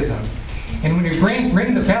exorcism. And when you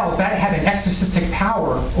ring the bells, that had an exorcistic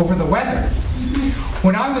power over the weather.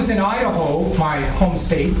 When I was in Idaho, my home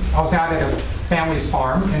state, I was out at a family's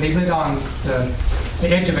farm, and they lived on the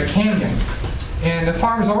edge of a canyon. And the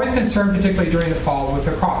farm was always concerned, particularly during the fall, with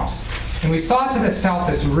their crops. And we saw to the south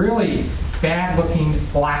this really bad-looking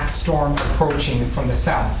black storm approaching from the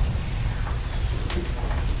south.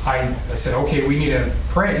 I said, okay, we need to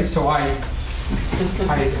pray. So I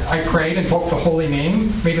prayed, invoked the holy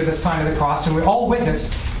name, made it the sign of the cross, and we all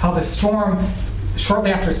witnessed how the storm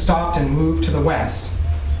shortly after stopped and moved to the west.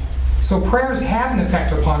 So prayers have an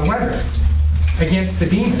effect upon weather against the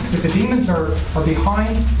demons, because the demons are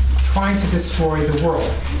behind trying to destroy the world.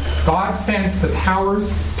 God sends the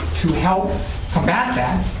powers to help combat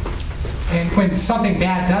that. And when something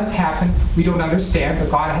bad does happen, we don't understand, but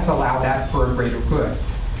God has allowed that for a greater good.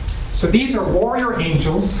 So these are warrior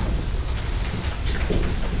angels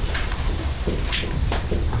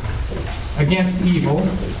against evil.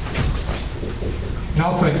 And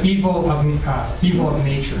I'll put evil of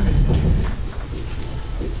nature.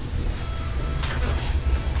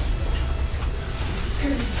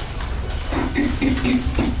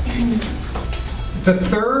 The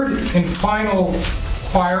third and final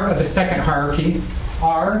choir of the second hierarchy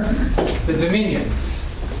are the dominions.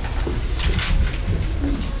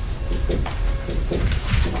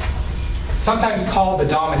 Sometimes called the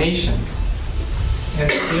dominations.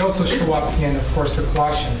 And they also show up in, of course, the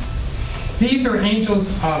Colossian. These are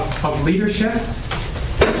angels of leadership.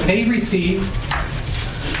 They receive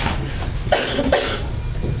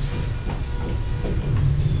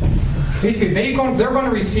basically they're going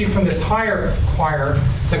to receive from this higher choir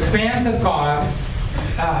the commands of God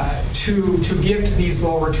to give to these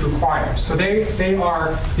lower two choirs. So they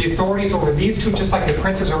are the authorities over these two, just like the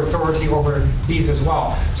princes are authority over these as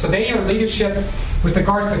well. So they are leadership with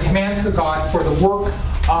regard to the commands of God for the work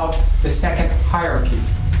of the second hierarchy.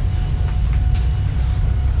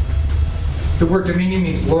 The word dominion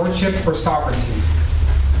means lordship or sovereignty.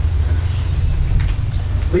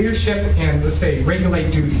 Leadership and, let's say,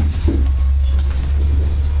 regulate duties.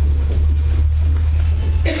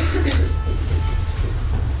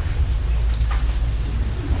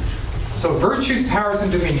 So virtues, powers,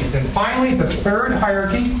 and dominions. And finally, the third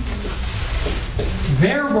hierarchy,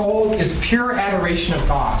 their role is pure adoration of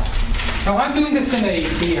God. Now, I'm doing this in a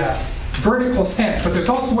vertical sense, but there's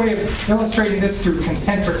also a way of illustrating this through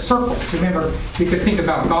concentric circles. Remember, you could think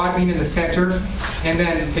about God being in the center, and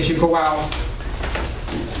then as you go out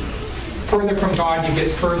further from God, you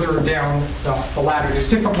get further down the ladder. There's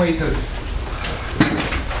different ways of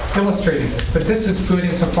illustrating this, but this is good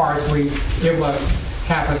insofar as we able to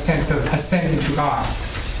have a sense of ascending to God.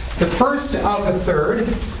 The first of the third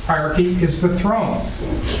hierarchy is the thrones.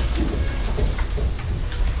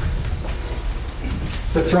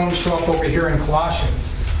 The thrones show up over here in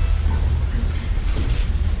Colossians.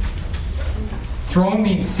 Throne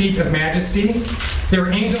means seat of majesty.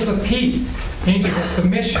 They're angels of peace, angels of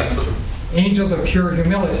submission, angels of pure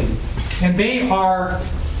humility. And they are,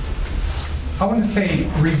 I want to say,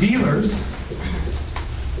 revealers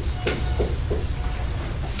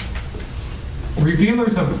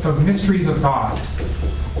of mysteries of God.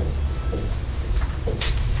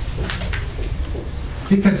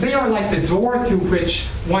 Because they are like the door through which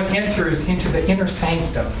one enters into the inner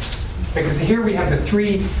sanctum. Because here we have the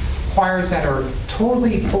three choirs that are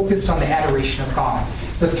totally focused on the adoration of God.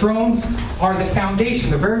 The thrones are the foundation,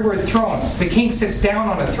 the very word throne. The king sits down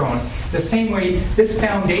on a throne. The same way, this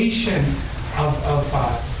foundation of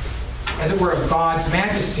as it were, of God's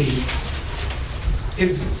majesty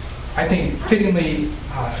is, I think, fittingly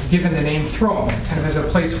given the name throne, kind of as a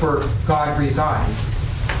place where God resides.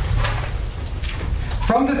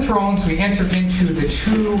 From the thrones, we entered into the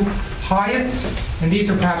two highest, and these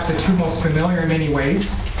are perhaps the two most familiar in many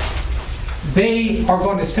ways. They are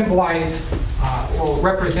going to symbolize or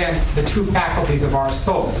represent the two faculties of our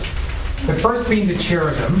soul. The first being the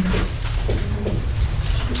cherubim,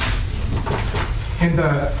 and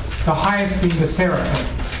the highest being the seraphim.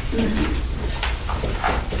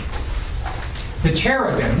 The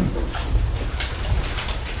cherubim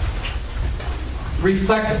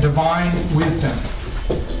reflect divine wisdom.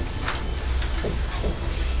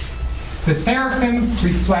 The seraphim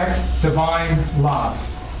reflect divine love.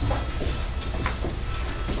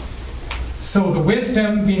 So the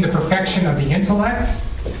wisdom being the perfection of the intellect,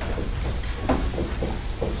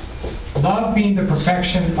 love being the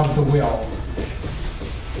perfection of the will.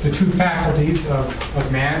 The two faculties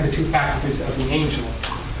of man, the two faculties of the angel.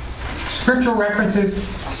 Scriptural references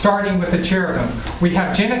starting with the cherubim. We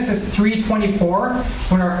have Genesis 3:24,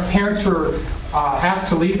 when our parents were asked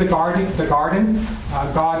to leave the garden,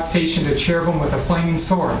 God stationed a cherubim with a flaming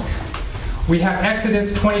sword. We have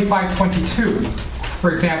Exodus 25:22,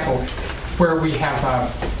 for example, where we have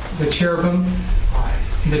the cherubim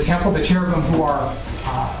in the temple, the cherubim who are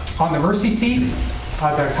on the mercy seat,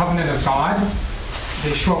 the covenant of God.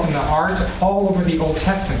 They show up in the ark all over the Old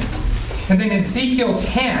Testament. And then in Ezekiel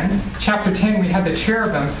 10, chapter 10, we have the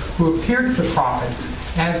cherubim who appeared to the prophet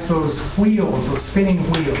as those wheels, those spinning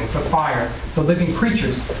wheels of fire, the living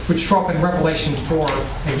creatures, which show up in Revelation 4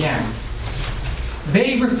 again.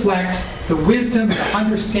 They reflect the wisdom and the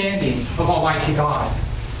understanding of Almighty God.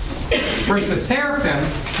 Whereas the seraphim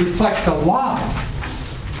reflect the love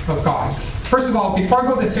of God. First of all, before I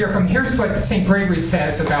go to the seraphim, here's what St. Gregory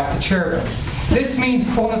says about the cherubim. This means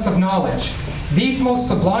fullness of knowledge. These most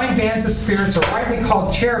sublime bands of spirits are rightly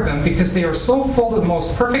called cherubim because they are so full of the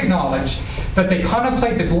most perfect knowledge that they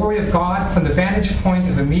contemplate the glory of God from the vantage point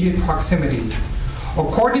of immediate proximity.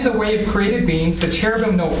 According to the way of created beings, the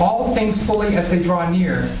cherubim know all things fully as they draw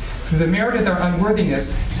near, through the merit of their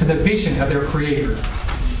unworthiness to the vision of their Creator.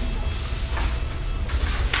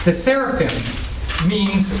 The seraphim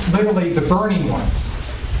means literally the burning ones.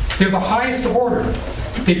 They're the highest order.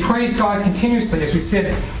 They praise God continuously, as we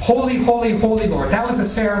said, holy, holy, holy Lord. That was the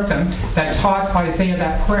seraphim that taught Isaiah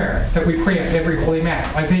that prayer that we pray at every Holy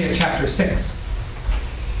Mass, Isaiah chapter 6.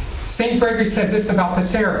 St. Gregory says this about the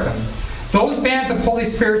seraphim. Those bands of Holy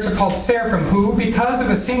Spirits are called seraphim who, because of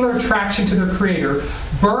a singular attraction to their Creator,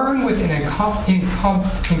 burn with an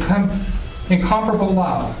incomparable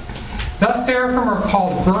love. Thus seraphim are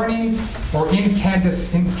called burning or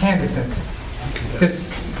incandescent.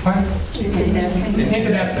 This What?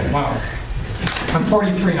 Incandescent, wow. I'm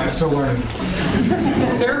 43 and I'm still learning.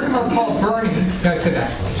 Seraphim are called burning. Yeah, I said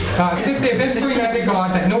that. Since they have been so united to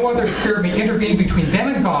God that no other spirit may intervene between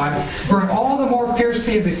them and God, burn all the more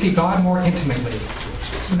fiercely as they see God more intimately.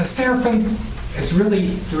 So the seraphim is really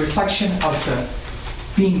the reflection of the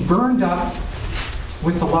being burned up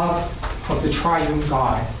with the love of the triune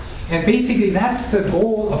God. And basically that's the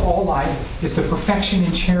goal of all life, is the perfection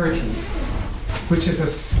in charity, which is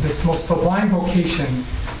this most sublime vocation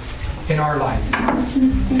in our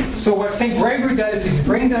life. So what St. Gregory does is he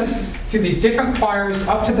brings us through these different choirs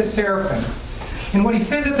up to the seraphim. And what he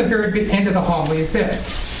says at the very end of the homily is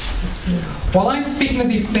this: while I'm speaking of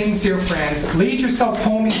these things, dear friends, lead yourself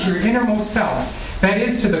home into your innermost self, that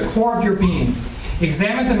is, to the core of your being.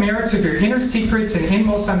 Examine the merits of your inner secrets and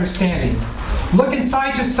inmost understanding. Look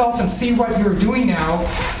inside yourself and see what you are doing now.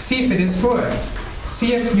 See if it is good.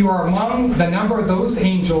 See if you are among the number of those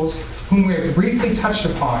angels whom we have briefly touched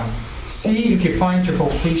upon. See if you find your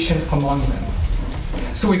vocation among them.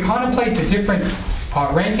 So we contemplate the different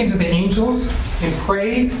rankings of the angels and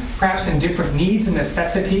pray, perhaps in different needs and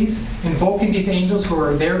necessities, invoking these angels who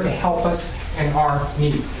are there to help us in our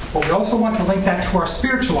need. But we also want to link that to our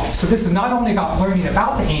spiritual life. So this is not only about learning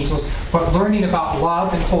about the angels, but learning about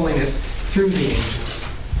love and holiness through the angels.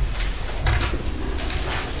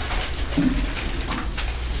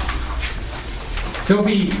 There'll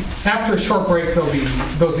be, after a short break, there'll be,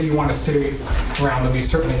 those of you who want to stay around, there'll be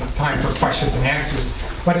certainly time for questions and answers.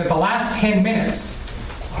 But in the last 10 minutes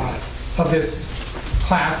of this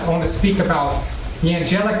class, I want to speak about the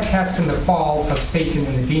angelic test and the fall of Satan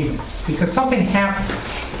and the demons. Because something happened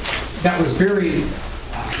that was very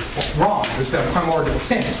wrong. It was the primordial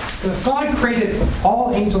sin. Because God created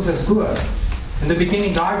all angels as good. In the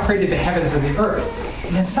beginning, God created the heavens and the earth.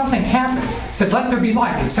 And then something happened. He said, let there be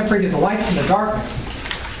light. He separated the light from the darkness.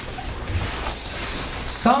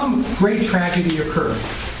 Some great tragedy occurred.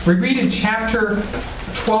 We read in chapter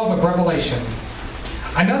 12 of Revelation,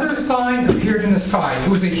 another sign appeared in the sky. It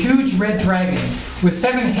was a huge red dragon with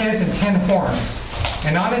 7 heads and 10 horns,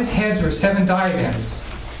 and on its heads were 7 diadems.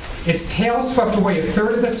 Its tail swept away a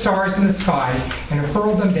third of the stars in the sky and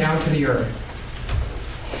hurled them down to the earth.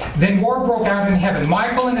 Then war broke out in heaven.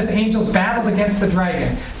 Michael and his angels battled against the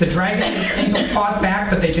dragon. The dragon and his angels fought back,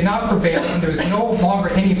 but they did not prevail, and there was no longer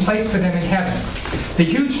any place for them in heaven. The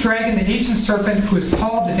huge dragon, the ancient serpent, who is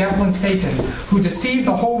called the devil and Satan, who deceived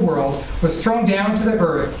the whole world, was thrown down to the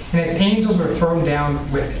earth, and its angels were thrown down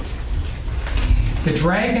with it. The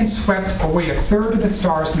dragon swept away a third of the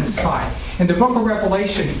stars in the sky. In the book of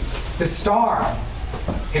Revelation, the star,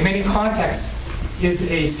 in many contexts,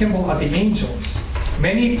 is a symbol of the angels.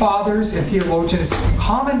 Many fathers and theologians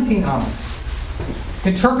commenting on this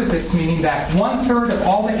interpret this meaning that 1/3 of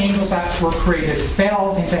all the angels that were created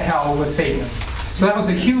fell into hell with Satan. So that was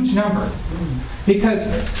a huge number.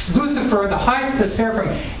 Because Lucifer, the highest of the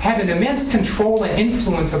seraphim, had an immense control and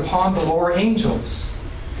influence upon the lower angels.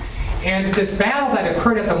 And this battle that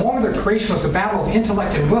occurred at the moment of their creation was a battle of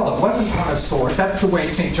intellect and will. It wasn't one of swords. That's the way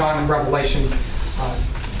St. John in Revelation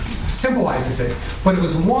symbolizes it. But it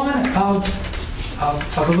was one of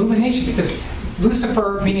illumination, because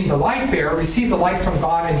Lucifer, meaning the light bearer, received the light from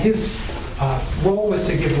God, and his role was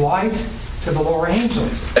to give light to the lower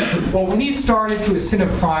angels. Well, when he started through his sin of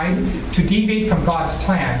pride to deviate from God's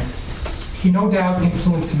plan, he no doubt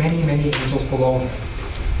influenced many, many angels below him.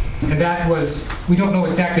 And that was, we don't know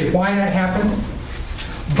exactly why that happened,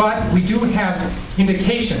 but we do have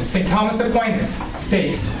indications. St. Thomas Aquinas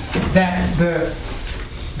states that the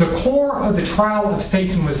core of the trial of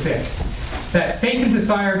Satan was this: that Satan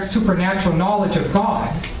desired supernatural knowledge of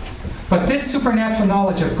God, but this supernatural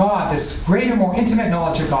knowledge of God, this greater, more intimate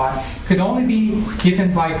knowledge of God, could only be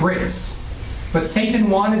given by grace. But Satan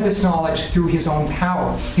wanted this knowledge through his own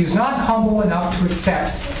power. He was not humble enough to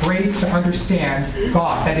accept grace to understand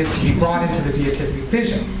God, that is, to be brought into the beatific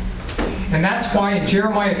vision. And that's why in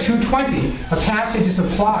Jeremiah 2:20, a passage is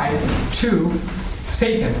applied to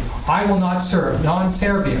Satan. I will not serve, non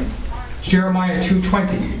serviam. Jeremiah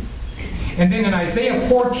 2:20. And then in Isaiah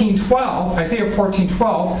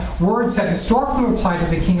 14:12, words that historically apply to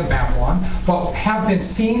the king of Babylon, but have been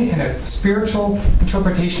seen in a spiritual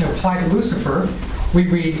interpretation applied to Lucifer, we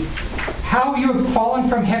read, "How you have fallen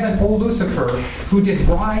from heaven, O Lucifer, who did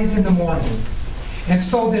rise in the morning." And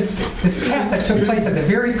so this test that took place at the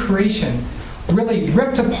very creation really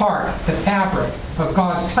ripped apart the fabric of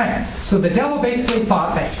God's plan. So the devil basically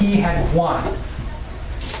thought that he had won.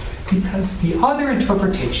 Because the other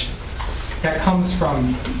interpretation that comes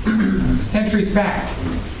from centuries back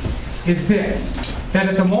is this: that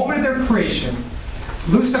at the moment of their creation,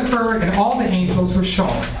 Lucifer and all the angels were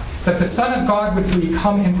shown that the Son of God would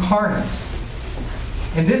become incarnate.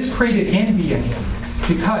 And this created envy in him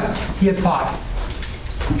because he had thought,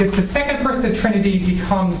 if the second person of the Trinity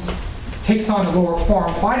takes on a lower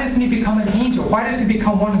form, why doesn't he become an angel? Why doesn't he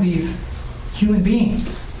become one of these human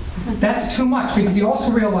beings? That's too much, because he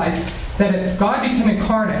also realized that if God became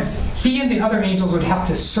incarnate, he and the other angels would have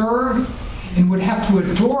to serve and would have to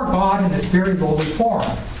adore God in this very lowly form.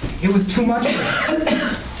 It was too much for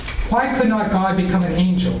him. Why could not God become an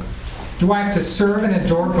angel? Do I have to serve and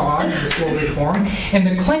adore God in this lowly form? And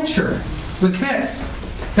the clincher was this,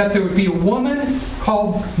 that there would be a woman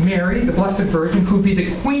called Mary, the Blessed Virgin, who would be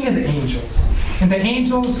the queen of the angels. And the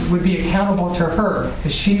angels would be accountable to her,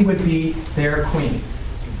 as she would be their queen.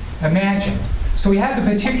 Imagine. So he has a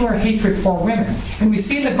particular hatred for women. And we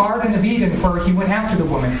see in the Garden of Eden where he went after the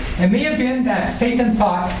woman. It may have been that Satan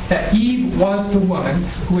thought that Eve was the woman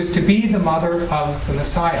who was to be the mother of the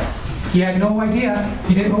Messiah. He had no idea.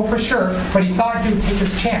 He didn't know for sure, but he thought he would take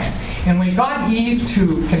his chance. And when he got Eve to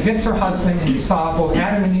convince her husband, and he saw both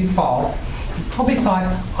Adam and Eve fall, he probably thought,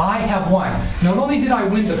 I have won. Not only did I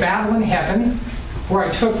win the battle in heaven, where I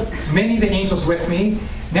took many of the angels with me,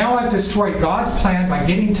 now I've destroyed God's plan by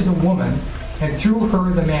getting to the woman, and through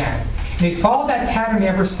her the man. And he's followed that pattern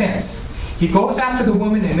ever since. He goes after the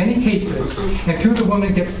woman in many cases, and through the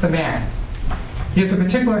woman gets the man. He has a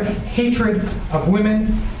particular hatred of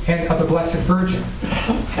women and of the Blessed Virgin.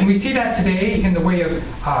 And we see that today in the way of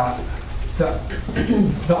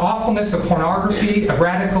the awfulness of pornography, of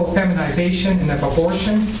radical feminization, and of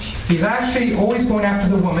abortion. He's actually always going after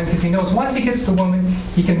the woman because he knows once he gets the woman,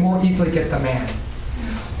 he can more easily get the man.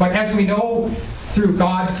 But as we know, through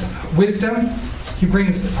God's wisdom, he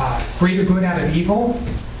brings greater good out of evil,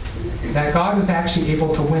 that God was actually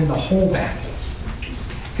able to win the whole battle.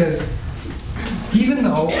 Because even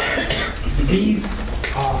though these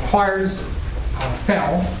choirs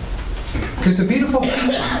fell, there's a beautiful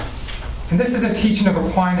teaching. And this is a teaching of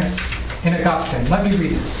Aquinas and Augustine. Let me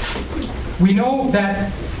read this. We know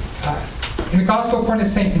that in the Gospel according to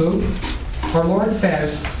St. Luke, our Lord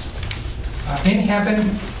says, in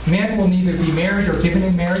heaven, men will neither be married or given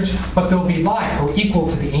in marriage, but they'll be like or equal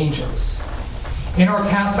to the angels. In our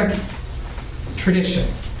Catholic tradition,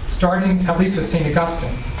 starting at least with St.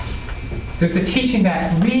 Augustine, there's a teaching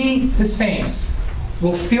that we, the saints,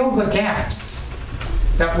 will fill the gaps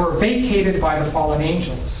that were vacated by the fallen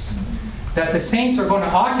angels. That the saints are going to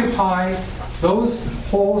occupy those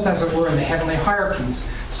holes, as it were, in the heavenly hierarchies.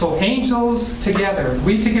 So angels together,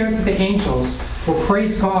 we together with the angels, will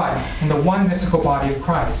praise God in the one mystical body of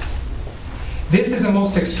Christ. This is a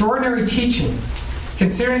most extraordinary teaching,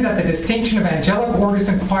 considering that the distinction of angelic orders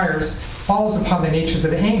and choirs follows upon the natures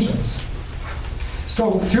of the angels.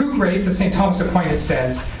 So through grace, as St. Thomas Aquinas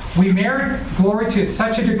says, we merit glory to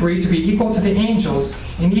such a degree to be equal to the angels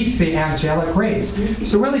in each of the angelic grades.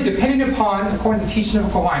 So really, depending upon, according to the teaching of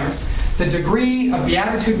Aquinas, the degree of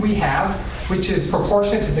beatitude we have, which is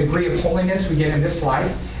proportionate to the degree of holiness we get in this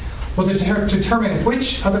life, will determine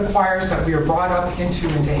which of the choirs that we are brought up into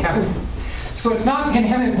heaven. So it's not in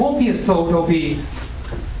heaven, it won't be as though there'll be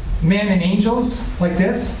men and angels like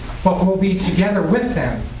this, but we'll be together with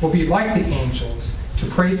them. We'll be like the angels to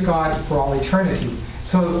praise God for all eternity.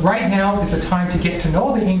 So right now is the time to get to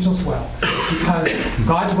know the angels well, because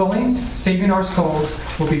God willing, saving our souls,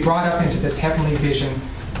 will be brought up into this heavenly vision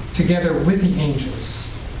together with the angels.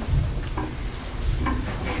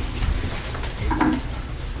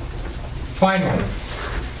 Finally,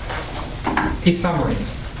 a summary.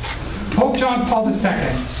 Pope John Paul II,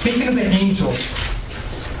 speaking of the angels,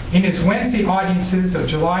 in his Wednesday audiences of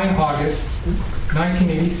July and August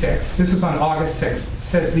 1986, this was on August 6th,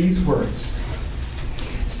 says these words.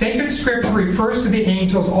 Sacred Scripture refers to the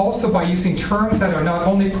angels also by using terms that are not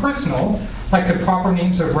only personal, like the proper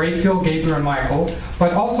names of Raphael, Gabriel, and Michael,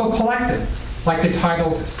 but also collective, like the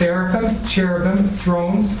titles seraphim, cherubim,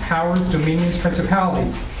 thrones, powers, dominions,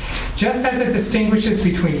 principalities, just as it distinguishes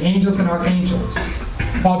between angels and archangels.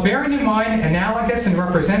 While bearing in mind analogous and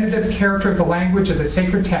representative character of the language of the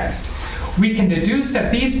sacred text, we can deduce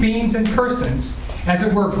that these beings and persons, as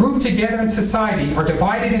it were grouped together in society, are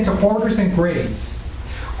divided into orders and grades,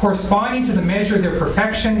 corresponding to the measure of their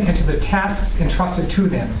perfection and to the tasks entrusted to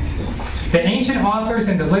them. The ancient authors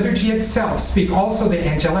in the liturgy itself speak also the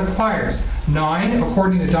angelic choirs, 9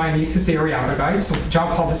 according to Dionysius the Areopagite, so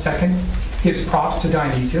John Paul II gives props to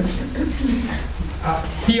Dionysius.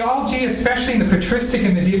 Theology, especially in the patristic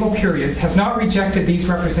and medieval periods, has not rejected these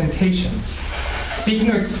representations,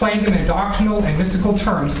 seeking to explain them in doctrinal and mystical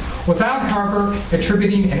terms without, however,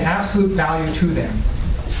 attributing an absolute value to them.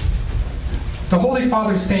 The Holy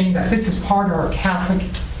Father is saying that this is part of our Catholic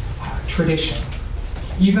tradition.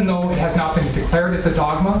 Even though it has not been declared as a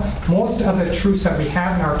dogma, most of the truths that we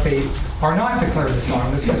have in our faith are not declared as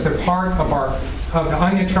dogmas because they're part of the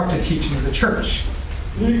uninterrupted teaching of the Church.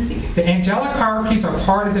 The angelic hierarchies are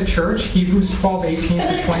part of the Church, Hebrews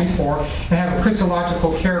 12:18-24, and have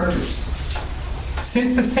Christological characters.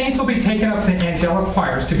 Since the saints will be taken up in angelic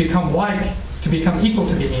choirs to become equal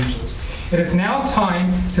to the angels, it is now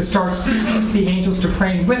time to start speaking to the angels, to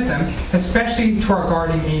praying with them, especially to our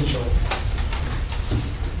guardian angel.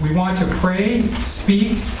 We want to pray,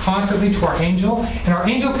 speak constantly to our angel, and our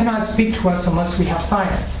angel cannot speak to us unless we have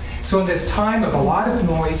silence. So in this time of a lot of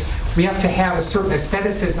noise, we have to have a certain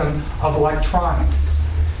asceticism of electronics.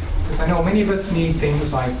 Because I know many of us need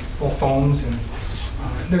things like phones, and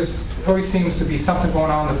there's always seems to be something going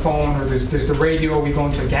on the phone, or there's the radio. We go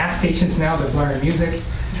into gas stations now, they're blaring music.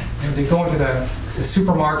 And they go into the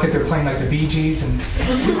supermarket, they're playing like the Bee Gees, and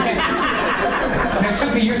it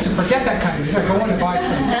took me years to forget that kind of music. I go in to buy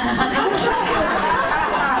some.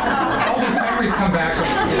 All these memories come back.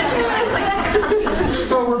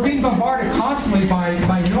 So we're being bombarded constantly by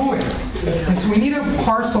noise. And so we need a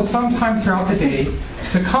parcel sometime throughout the day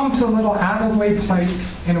to come to a little out-of-the-way place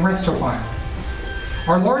and rest a while.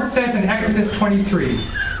 Our Lord says in Exodus 23,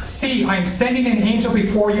 "See, I am sending an angel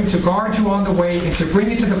before you to guard you on the way and to bring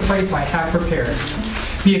you to the place I have prepared.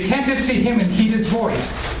 Be attentive to him and heed his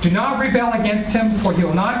voice. Do not rebel against him, for he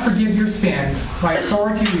will not forgive your sin. My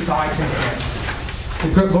authority resides in him." The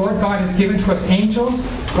good Lord God has given to us angels,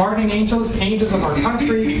 guardian angels, angels of our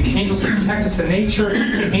country, angels to protect us in nature,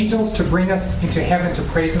 angels to bring us into heaven to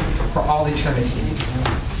praise him for all eternity.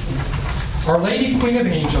 Our Lady, Queen of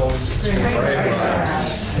Angels, in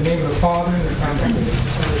the name of the Father, and the Son, and the Holy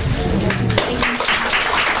Spirit.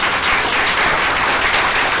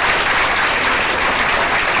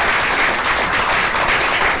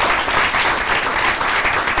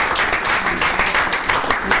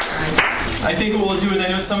 I think what we'll do is, I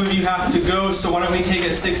know some of you have to go, so why don't we take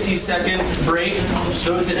a 60-second break.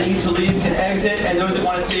 Those that need to leave can exit, and those that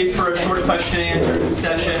want to stay for a short question and answer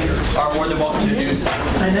session are more than welcome to do so.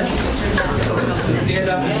 Stand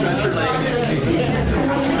up and stretch your legs.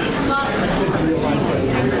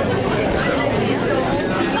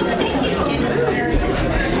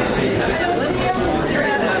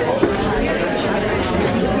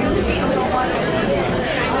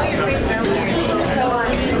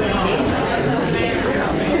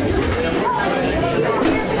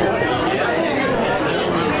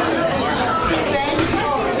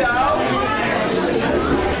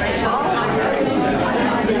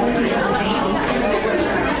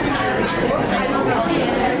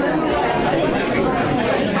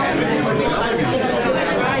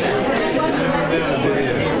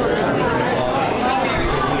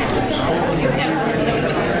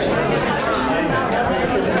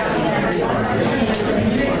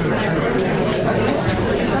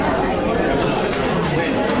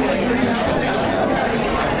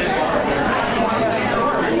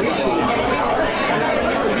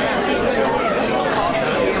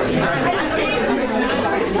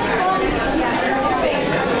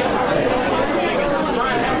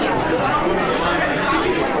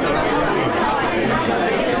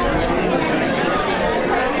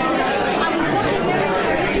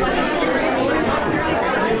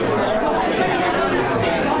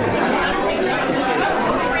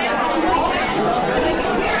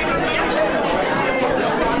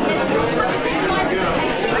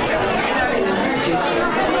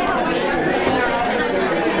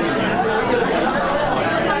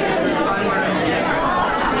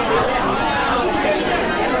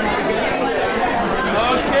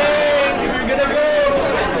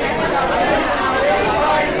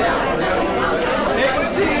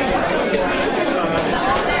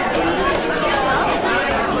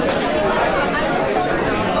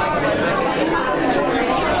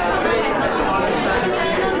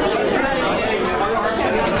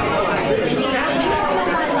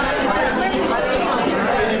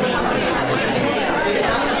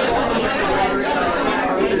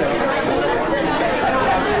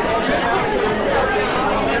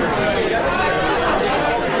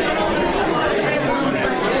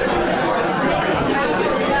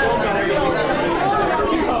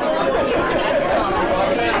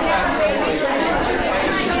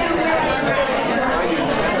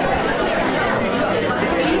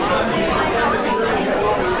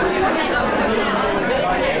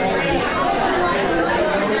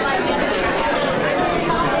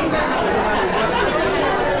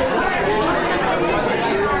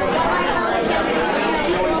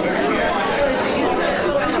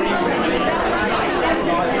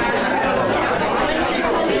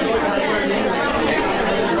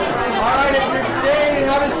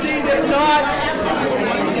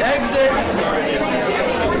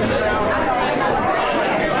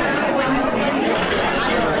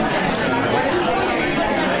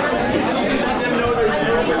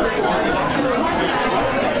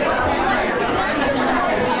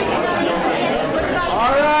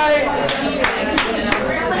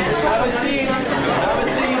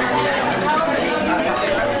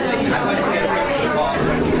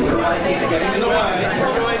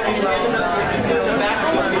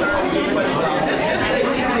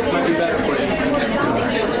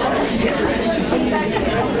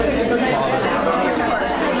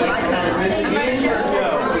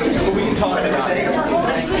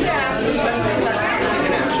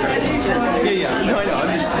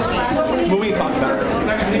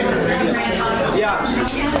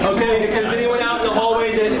 Okay, if there's anyone out in the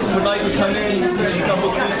hallway that would like to come in, there's a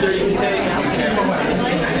couple seats there you can take.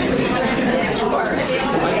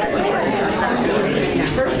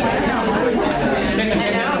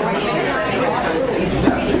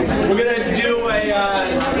 We're going to do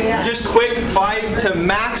a just quick 5 to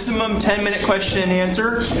maximum 10-minute question and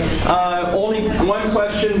answer. Only one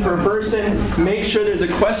question per person. Make sure there's a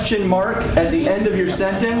question mark at the end of your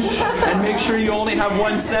sentence, and make sure you only have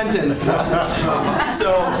one sentence.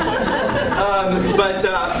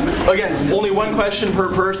 Again, only one question per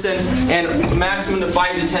person, and maximum to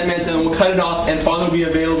 5 to 10 minutes, and then we'll cut it off, and Father will be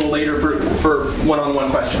available later for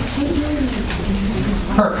one-on-one questions.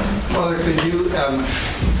 Father, could you,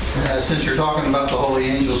 since you're talking about the holy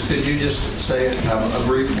angels, could you just say a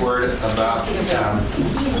brief word about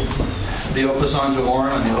the Opus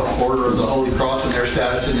Angelorum and the Order of the Holy Cross and their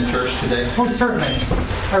status in the Church today? Oh, certainly.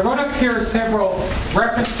 I wrote up here several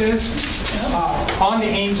references on the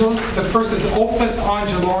angels. The first is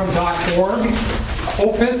opusangelorum.org.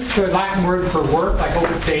 Opus, the Latin word for work, like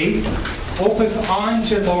Opus Dei. Opus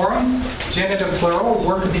Angelorum, genitive plural,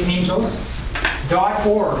 work of the angels.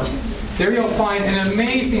 .org. There you'll find an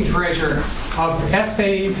amazing treasure of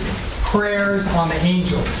essays, prayers on the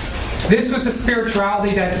angels. This was a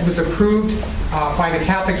spirituality that was approved by the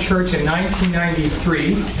Catholic Church in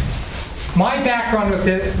 1993. My background with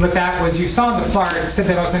that was, you saw in the flyer, it said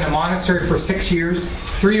that I was in a monastery for 6 years,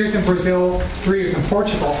 3 years in Brazil, 3 years in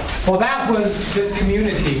Portugal. Well, that was this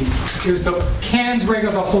community. It was the Canons Regia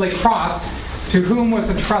of the Holy Cross, to whom was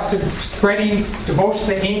entrusted spreading devotion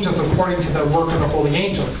to the angels according to the work of the holy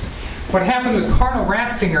angels. What happened was Cardinal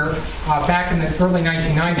Ratzinger, back in the early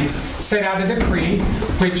 1990s, set out a decree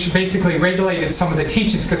which basically regulated some of the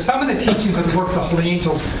teachings, because some of the teachings of the work of the holy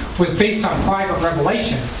angels was based on private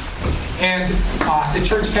revelation. And the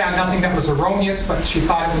Church found nothing that was erroneous, but she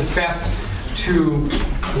thought it was best to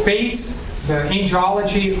base the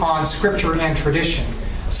angelology on Scripture and tradition.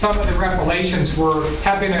 Some of the revelations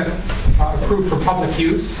have been approved for public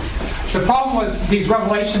use. The problem was these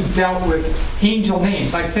revelations dealt with angel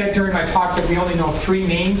names. I said during my talk that we only know 3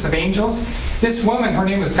 names of angels. This woman, her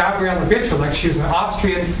name was Gabriela Bitterlich. She was an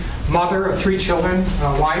Austrian mother of 3 children,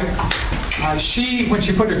 wife. When she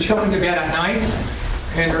put her children to bed at night,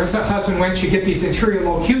 and her husband went, she'd get these interior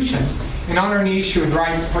locutions, and on her knees she would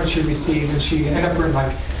write what she received, and she ended up with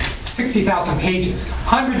like 60,000 pages,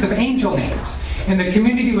 hundreds of angel names. And the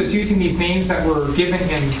community was using these names that were given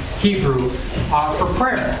in Hebrew for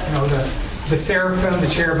prayer. The seraphim, the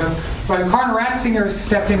cherubim. But Cardinal Ratzinger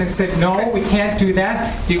stepped in and said, no, we can't do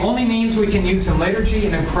that. The only names we can use in liturgy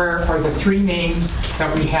and in prayer are the 3 names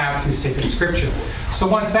that we have through sacred Scripture. So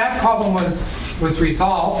once that problem was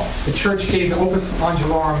resolved, the Church gave the Opus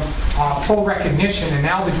Angelorum full recognition, and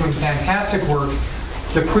now they're doing fantastic work.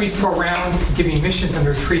 The priests go around giving missions and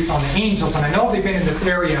retreats on the angels, and I know they've been in this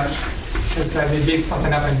area. They did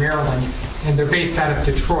something up in Maryland, and they're based out of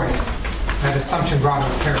Detroit at Assumption Grotto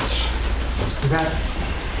Parish. Is that?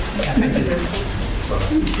 Yeah, thank you.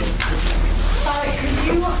 Could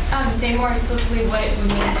you say more explicitly what it would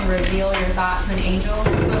mean to reveal your thought to an angel?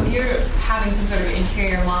 So if you're having some sort of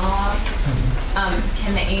interior monologue,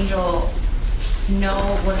 can the angel know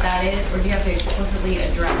what that is, or do you have to explicitly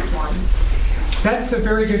address one? That's a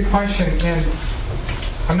very good question, and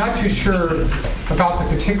I'm not too sure about the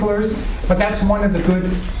particulars, but that's one of the good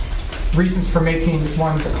reasons for making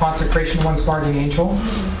one's consecration, one's guardian angel,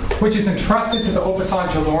 which is entrusted to the Opus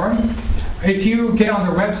Angelorum. If you get on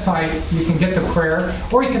their website, you can get the prayer,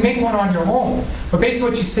 or you can make one on your own. But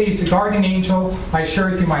basically what you say is, the guardian angel, I share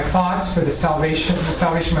with you my thoughts for the salvation of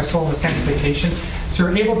my soul and the sanctification. So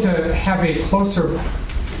you're able to have a closer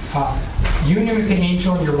union with the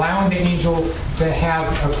angel, and you're allowing the angel to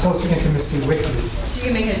have a closer intimacy with you. So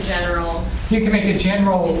you can make a general... You can make a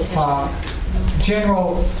general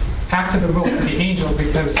act of the will to the angel,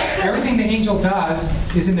 because everything the angel does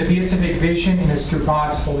is in the beatific vision and is through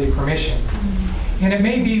God's holy permission. And it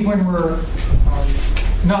may be when we're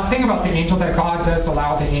not thinking about the angel that God does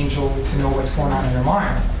allow the angel to know what's going on in their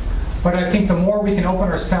mind. But I think the more we can open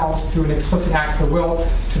ourselves through an explicit act of the will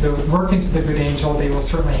to the workings of the good angel, they will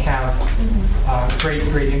certainly have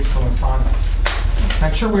great influence on us.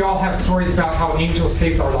 I'm sure we all have stories about how angels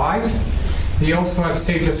saved our lives. They also have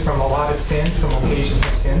saved us from a lot of sin, from occasions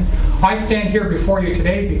of sin. I stand here before you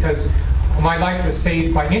today because my life was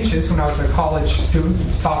saved by inches when I was a college student,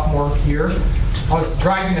 sophomore year. I was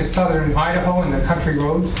driving in southern Idaho in the country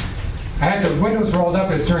roads. I had the windows rolled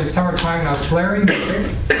up. It was during summertime, and I was blaring music.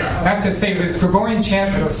 I have to say, it was Gregorian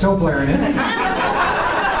chant, but I was still blaring it. And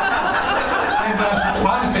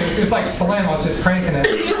honestly, it was like Salem. I was just cranking it.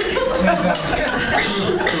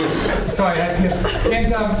 So I had,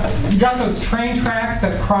 and you got those train tracks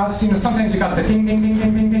that cross. Sometimes you got the ding, ding, ding,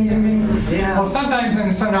 ding, ding, ding, ding, ding. Yeah. Well, sometimes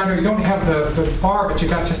in Sun Under you don't have the bar, but you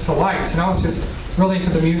got just the lights. And I was just really into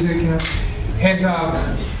the music, and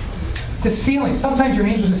this feeling. Sometimes your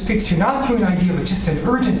angel just speaks to you not through an idea, but just an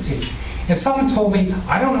urgency. And someone told me,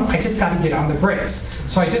 I don't know, I just got to get on the brakes.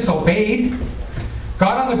 So I just obeyed,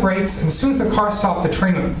 got on the brakes, and as soon as the car stopped, the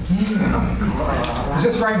train went, it was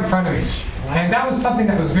just right in front of me. And that was something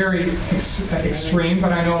that was very extreme,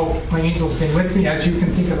 but I know my angel's been with me, as you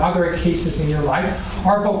can think of other cases in your life.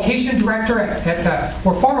 Our vocation director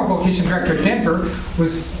or former vocation director at Denver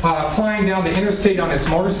was flying down the interstate on his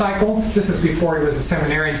motorcycle. This is before he was a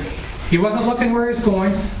seminarian. He wasn't looking where he was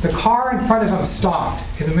going. The car in front of him stopped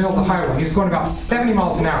in the middle of the highway. He was going about 70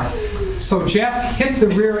 miles an hour. So Jeff hit the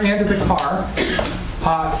rear end of the car,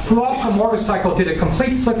 flew off the motorcycle, did a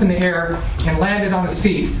complete flip in the air, and landed on his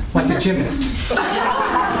feet like a gymnast.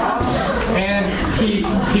 And he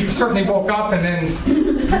certainly woke up and then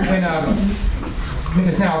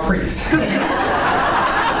is now a priest.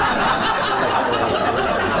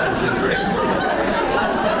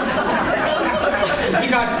 He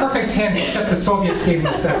got perfect 10s, except the Soviets gave him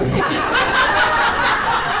a 7.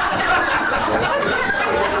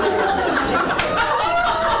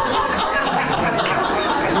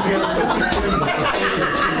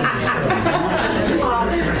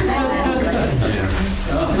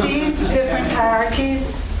 These different hierarchies,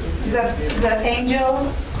 the angel,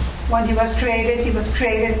 when he was created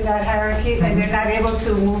in that hierarchy, and they're not able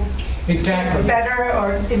to move Exactly. better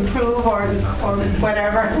or improve or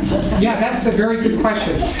whatever. Yeah, that's a very good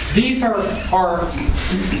question. These are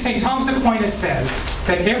St. Thomas Aquinas says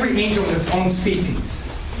that every angel is its own species.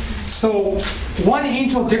 So one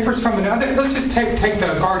angel differs from another. Let's just take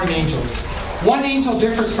the guardian angels. One angel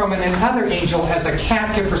differs from another angel as a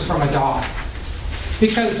cat differs from a dog.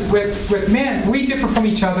 Because with men, we differ from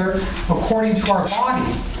each other according to our body.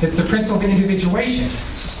 It's the principle of individuation.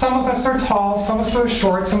 Some of us are tall, some of us are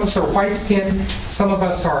short, some of us are white-skinned, some of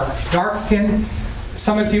us are dark-skinned.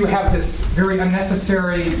 Some of you have this very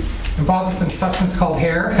unnecessary and bothersome substance called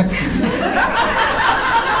hair.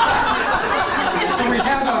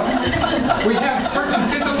 So we have certain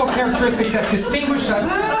physical characteristics that distinguish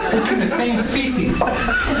us within the same species.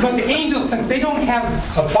 But the angels, since they don't have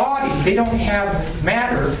a body, they don't have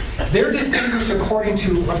matter, they're distinguished according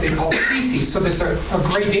to what they call species. So there's a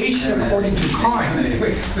gradation according to kind.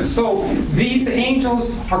 So these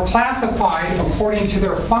angels are classified according to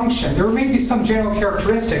their function. There may be some general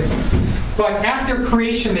characteristics, but at their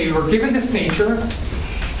creation they were given this nature.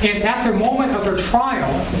 And at the moment of their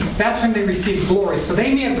trial, that's when they receive glory. So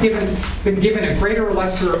they may have been given a greater or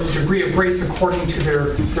lesser degree of grace according to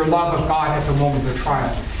their love of God at the moment of their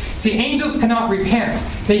trial. See, angels cannot repent.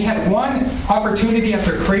 They had one opportunity at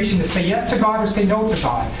their creation to say yes to God or say no to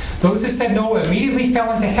God. Those who said no immediately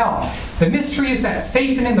fell into hell. The mystery is that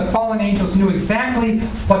Satan and the fallen angels knew exactly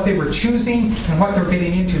what they were choosing and what they're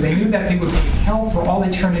getting into. They knew that they would be in hell for all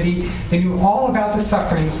eternity. They knew all about the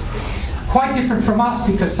sufferings. Quite different from us,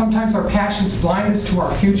 because sometimes our passions blind us to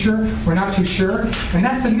our future. We're not too sure. And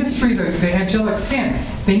that's the mystery of the angelic sin.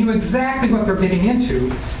 They knew exactly what they're getting into,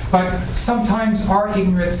 but sometimes our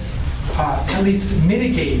ignorance at least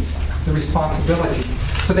mitigates the responsibility.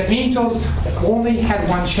 So the angels only had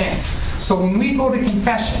one chance. So when we go to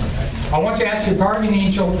confession, I want you to ask your guardian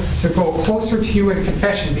angel to go closer to you in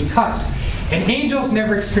confession, because angels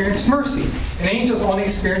never experienced mercy. And angels only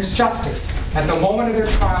experienced justice. At the moment of their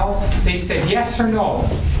trial, they said yes or no.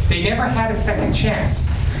 They never had a second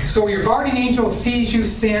chance. So your guardian angel sees you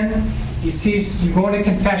sin, he sees you going to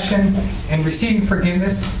confession and receiving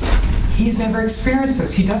forgiveness. He's never experienced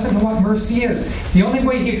this. He doesn't know what mercy is. The only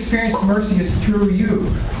way he experienced mercy is through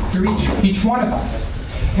you, through each one of us.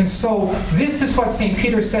 And so this is what St.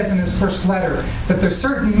 Peter says in his first letter, that there's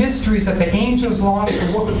certain mysteries that the angels long to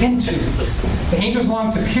look into. The angels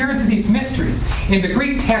long to peer into these mysteries. In the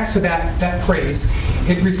Greek text of that phrase,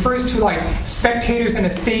 it refers to like spectators in a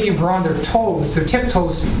stadium who are on their toes, their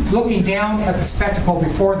tiptoes, looking down at the spectacle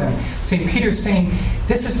before them. St. Peter's saying,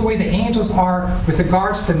 this is the way the angels are with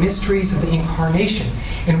regards to the mysteries of the incarnation.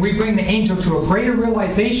 And we bring the angel to a greater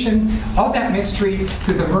realization of that mystery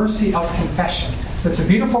through the mercy of confession. So it's a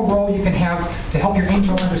beautiful role you can have to help your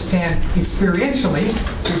angel understand experientially,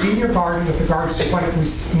 to be your guardian with regards to what it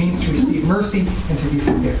means to receive mercy and to be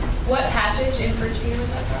forgiven. What passage in 1 Peter was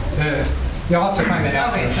that from? You'll have to find that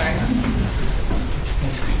out. Okay, sorry.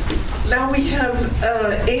 Now we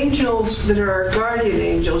have angels that are our guardian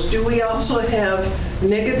angels. Do we also have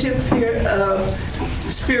negative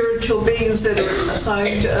spiritual beings that are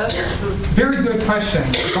assigned to us? Very good question.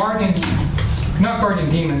 Not guardian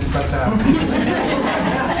demons, but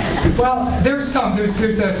well, there's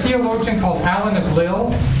a theologian called Alan of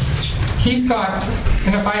Lille. He's got,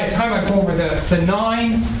 and if I had time, I'd go over the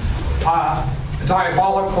 9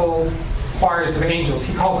 diabolical choirs of angels.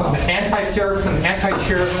 He calls them the anti-seraphim, the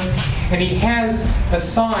anti-cherubim, and he has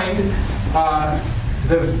assigned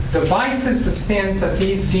the vices, the sins that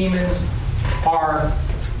these demons are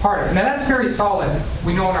part of. Now that's very solid,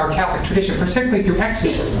 we know in our Catholic tradition, particularly through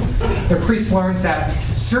exorcism. The priest learns that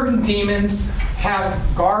certain demons have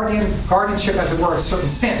guardianship, as it were, of certain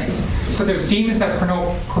sins. So there's demons that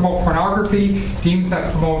promote pornography, demons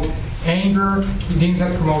that promote anger, demons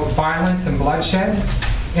that promote violence and bloodshed.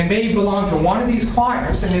 And they belong to one of these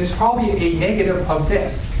choirs, and it's probably a negative of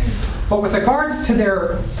this. But with regards to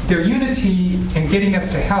their unity in getting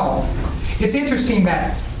us to hell, it's interesting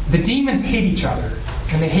that the demons hate each other,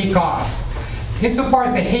 and they hate God. Insofar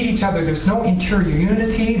as they hate each other, there's no interior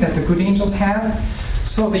unity that the good angels have.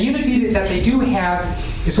 So the unity that they do have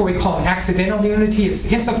is what we call an accidental unity. It's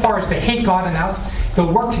insofar as they hate God and us,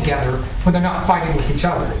 they'll work together when they're not fighting with each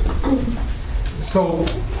other. So,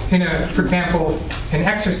 for example, in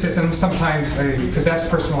exorcism, sometimes a possessed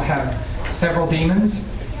person will have several demons,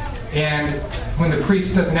 and when the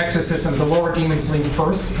priest does an exorcism, the lower demons leave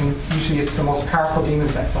first, and usually it's the most powerful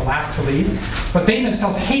demons that's the last to leave. But they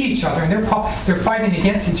themselves hate each other, and they're fighting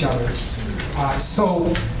against each other.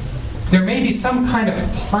 So there may be some kind of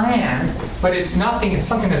plan, but it's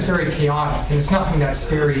something that's very chaotic, and it's nothing that's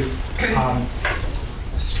very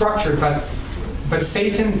structured. But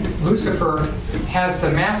Satan, Lucifer, has the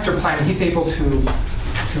master plan. He's able to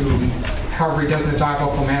however he does in a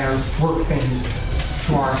diabolical manner, work things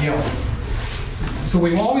to our ill. So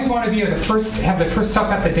we always want to be have the first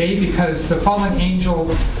stop at the day, because the fallen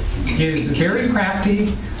angel is very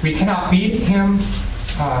crafty. We cannot beat him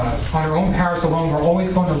on our own powers alone. We're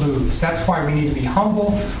always going to lose. That's why we need to be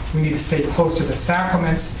humble. We need to stay close to the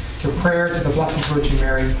sacraments, to prayer, to the Blessed Virgin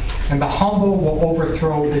Mary. And the humble will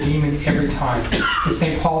overthrow the demon every time. As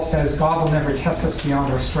St. Paul says, God will never test us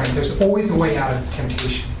beyond our strength. There's always a way out of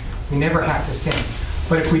temptation. We never have to sin.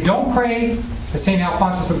 But if we don't pray, as St.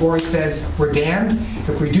 Alphonsus of Liguori says, we're damned.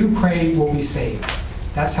 If we do pray, we'll be saved.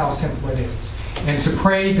 That's how simple it is. And to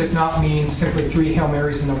pray does not mean simply 3 Hail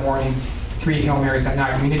Marys in the morning, 3 Hail Marys at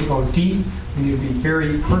night. We need to go deep. We need to be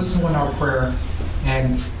very personal in our prayer,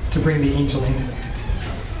 and to bring the angel into that.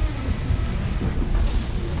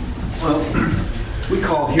 Well, we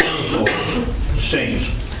call heroes Lord saints.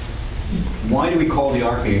 Why do we call the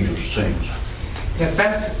archangels saints? Yes,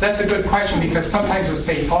 that's a good question, because sometimes we'll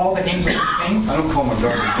say all the angels are saints. I don't call my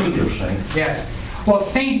guardian angel saint. Yes. Well,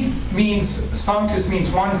 saint sanctus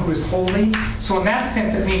means one who is holy. So in that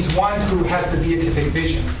sense, it means one who has the beatific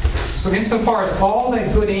vision. So insofar as all the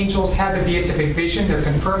good angels have the beatific vision, they're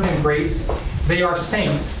confirmed in grace, they are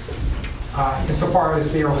saints, insofar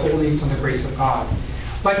as they are holy from the grace of God.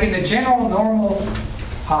 But in the general, normal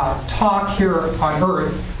talk here on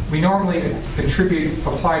earth, we normally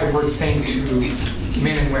apply the word saint to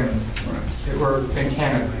men and women that were in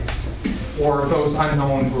canonized, or those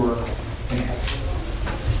unknown who are in heaven.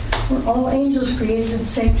 Were all angels created at the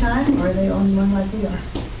same time, or are they only one like we are?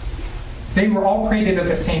 They were all created at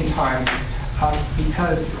the same time,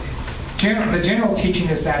 because the general teaching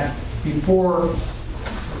is that before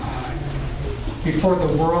the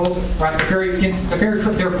world, right, they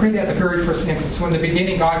were created at the very first instant. So in the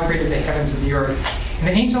beginning, God created the heavens and the earth. And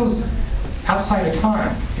the angel's outside of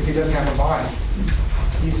time, because he doesn't have a body.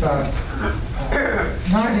 He's not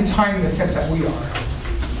in time in the sense that we are.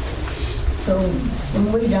 So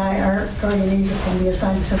when we die, our guardian angel can be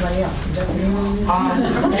assigned to somebody else. Is that what you mean?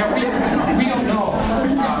 Yeah, we don't know.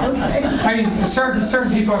 I mean, certain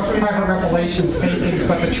people have private revelations state things,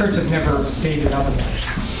 but the church has never stated otherwise.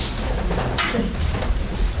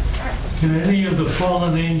 Can any of the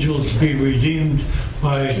fallen angels be redeemed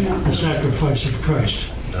by the sacrifice of Christ?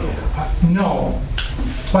 No.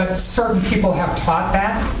 But certain people have taught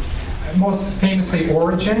that. Most famously,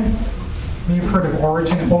 Origen. You've heard of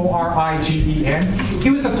Origen, O-R-I-G-E-N. He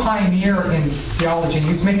was a pioneer in theology, and he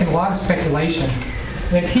was making a lot of speculation.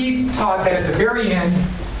 And he taught that at the very end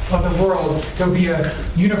of the world, there'll be a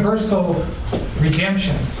universal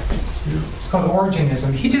redemption. It's called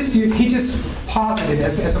Origenism. He just posited it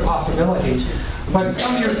as a possibility. But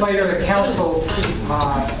some years later, the Catholic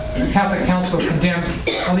Council condemned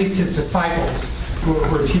at least his disciples who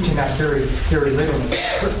were teaching that very, very literally.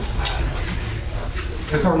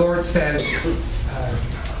 As our Lord says,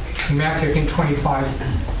 in Matthew, I think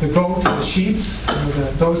 25, the goat and the sheep,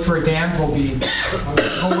 those who are damned will be,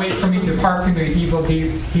 go away from me, depart from the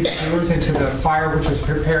evildoers into the fire which was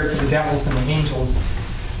prepared for the devils and the angels,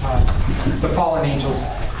 the fallen angels.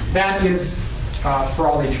 That is for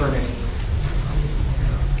all eternity.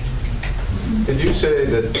 Did you say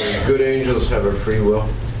that the good angels have a free will?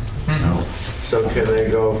 No. So can they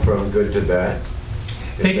go from good to bad?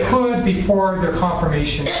 They could before their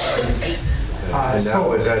confirmation phase. And that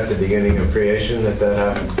was at the beginning of creation that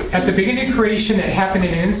happened? At the beginning of creation, it happened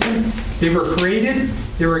in an instant. They were created,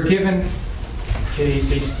 they were given a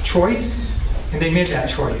choice, and they made that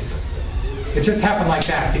choice. It just happened like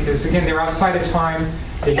that because, again, they're outside of time.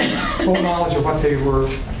 They had full knowledge of what they were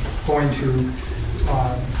going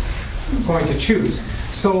to choose.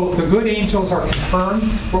 So the good angels are confirmed,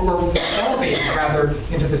 but we're elevated rather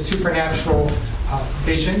into the supernatural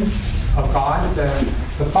vision of God.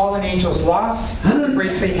 The fallen angels lost the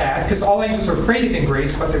grace they had, because all angels are created in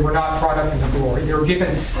grace, but they were not brought up into glory. They were given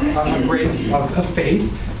a grace of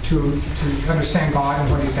faith to understand God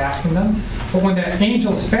and what He was asking them. But when the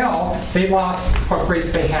angels fell, they lost what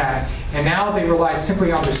grace they had, and now they rely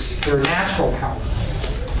simply on their natural power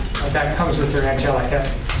that comes with their angelic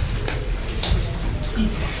essence.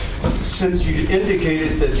 Since you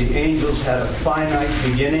indicated that the angels had a finite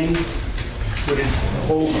beginning, would it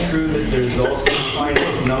hold true that there's also a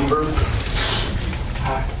finite number?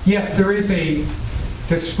 Yes, there is a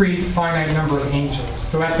discrete finite number of angels.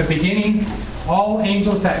 So at the beginning, all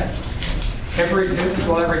angels that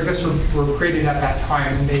will ever exist were created at that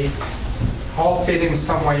time, and they all fit in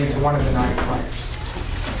some way into one of the 9 fires.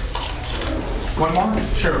 One more?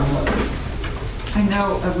 Sure. I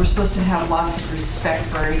know we're supposed to have lots of respect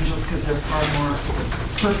for our angels because they're far more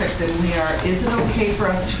perfect than we are. Is it okay for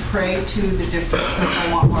us to pray to the different, so if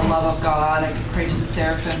I want more love of God, I can pray to the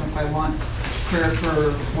seraphim. If I want prayer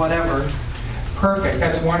for whatever. Perfect.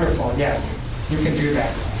 That's wonderful. Yes, you can do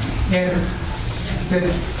that. And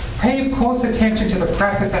pay close attention to the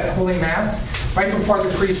preface at Holy Mass, right before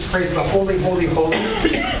the priest prays the Holy, Holy, Holy.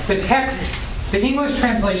 The text, the English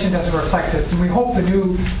translation doesn't reflect this, and we hope the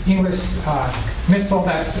new English missal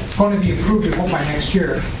that's going to be approved, we hope by next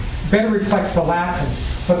year, better reflects the Latin.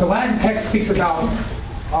 But the Latin text speaks about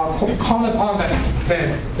calling upon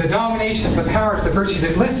the dominations, the powers, the virtues.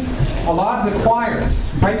 It lists a lot of the choirs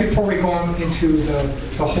right before we go into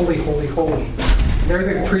the Holy, Holy, Holy.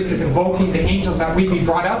 There the priest is invoking the angels that we be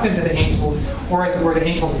brought up into the angels, or as it were, the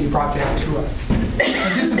angels be brought down to us.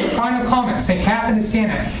 And just as a final comment, St. Catherine of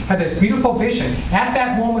Siena had this beautiful vision. At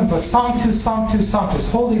that moment was Sanctus, Sanctus, Sanctus,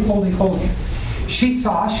 Holy, Holy, Holy. She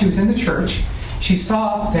was in the church, she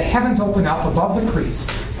saw the heavens open up above the priest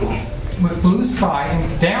with blue sky,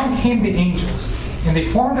 and down came the angels, and they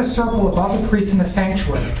formed a circle above the priest in the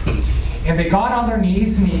sanctuary. And they got on their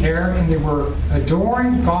knees in the air, and they were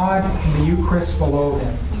adoring God in the Eucharist below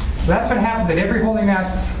them. So that's what happens at every Holy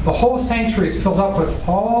Mass. The whole sanctuary is filled up with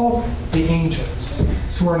all the angels.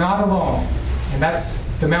 So we're not alone. And that's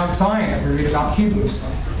the Mount Zion that we read about Hebrews.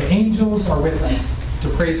 The angels are with us to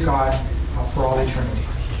praise God for all eternity.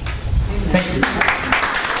 Thank you.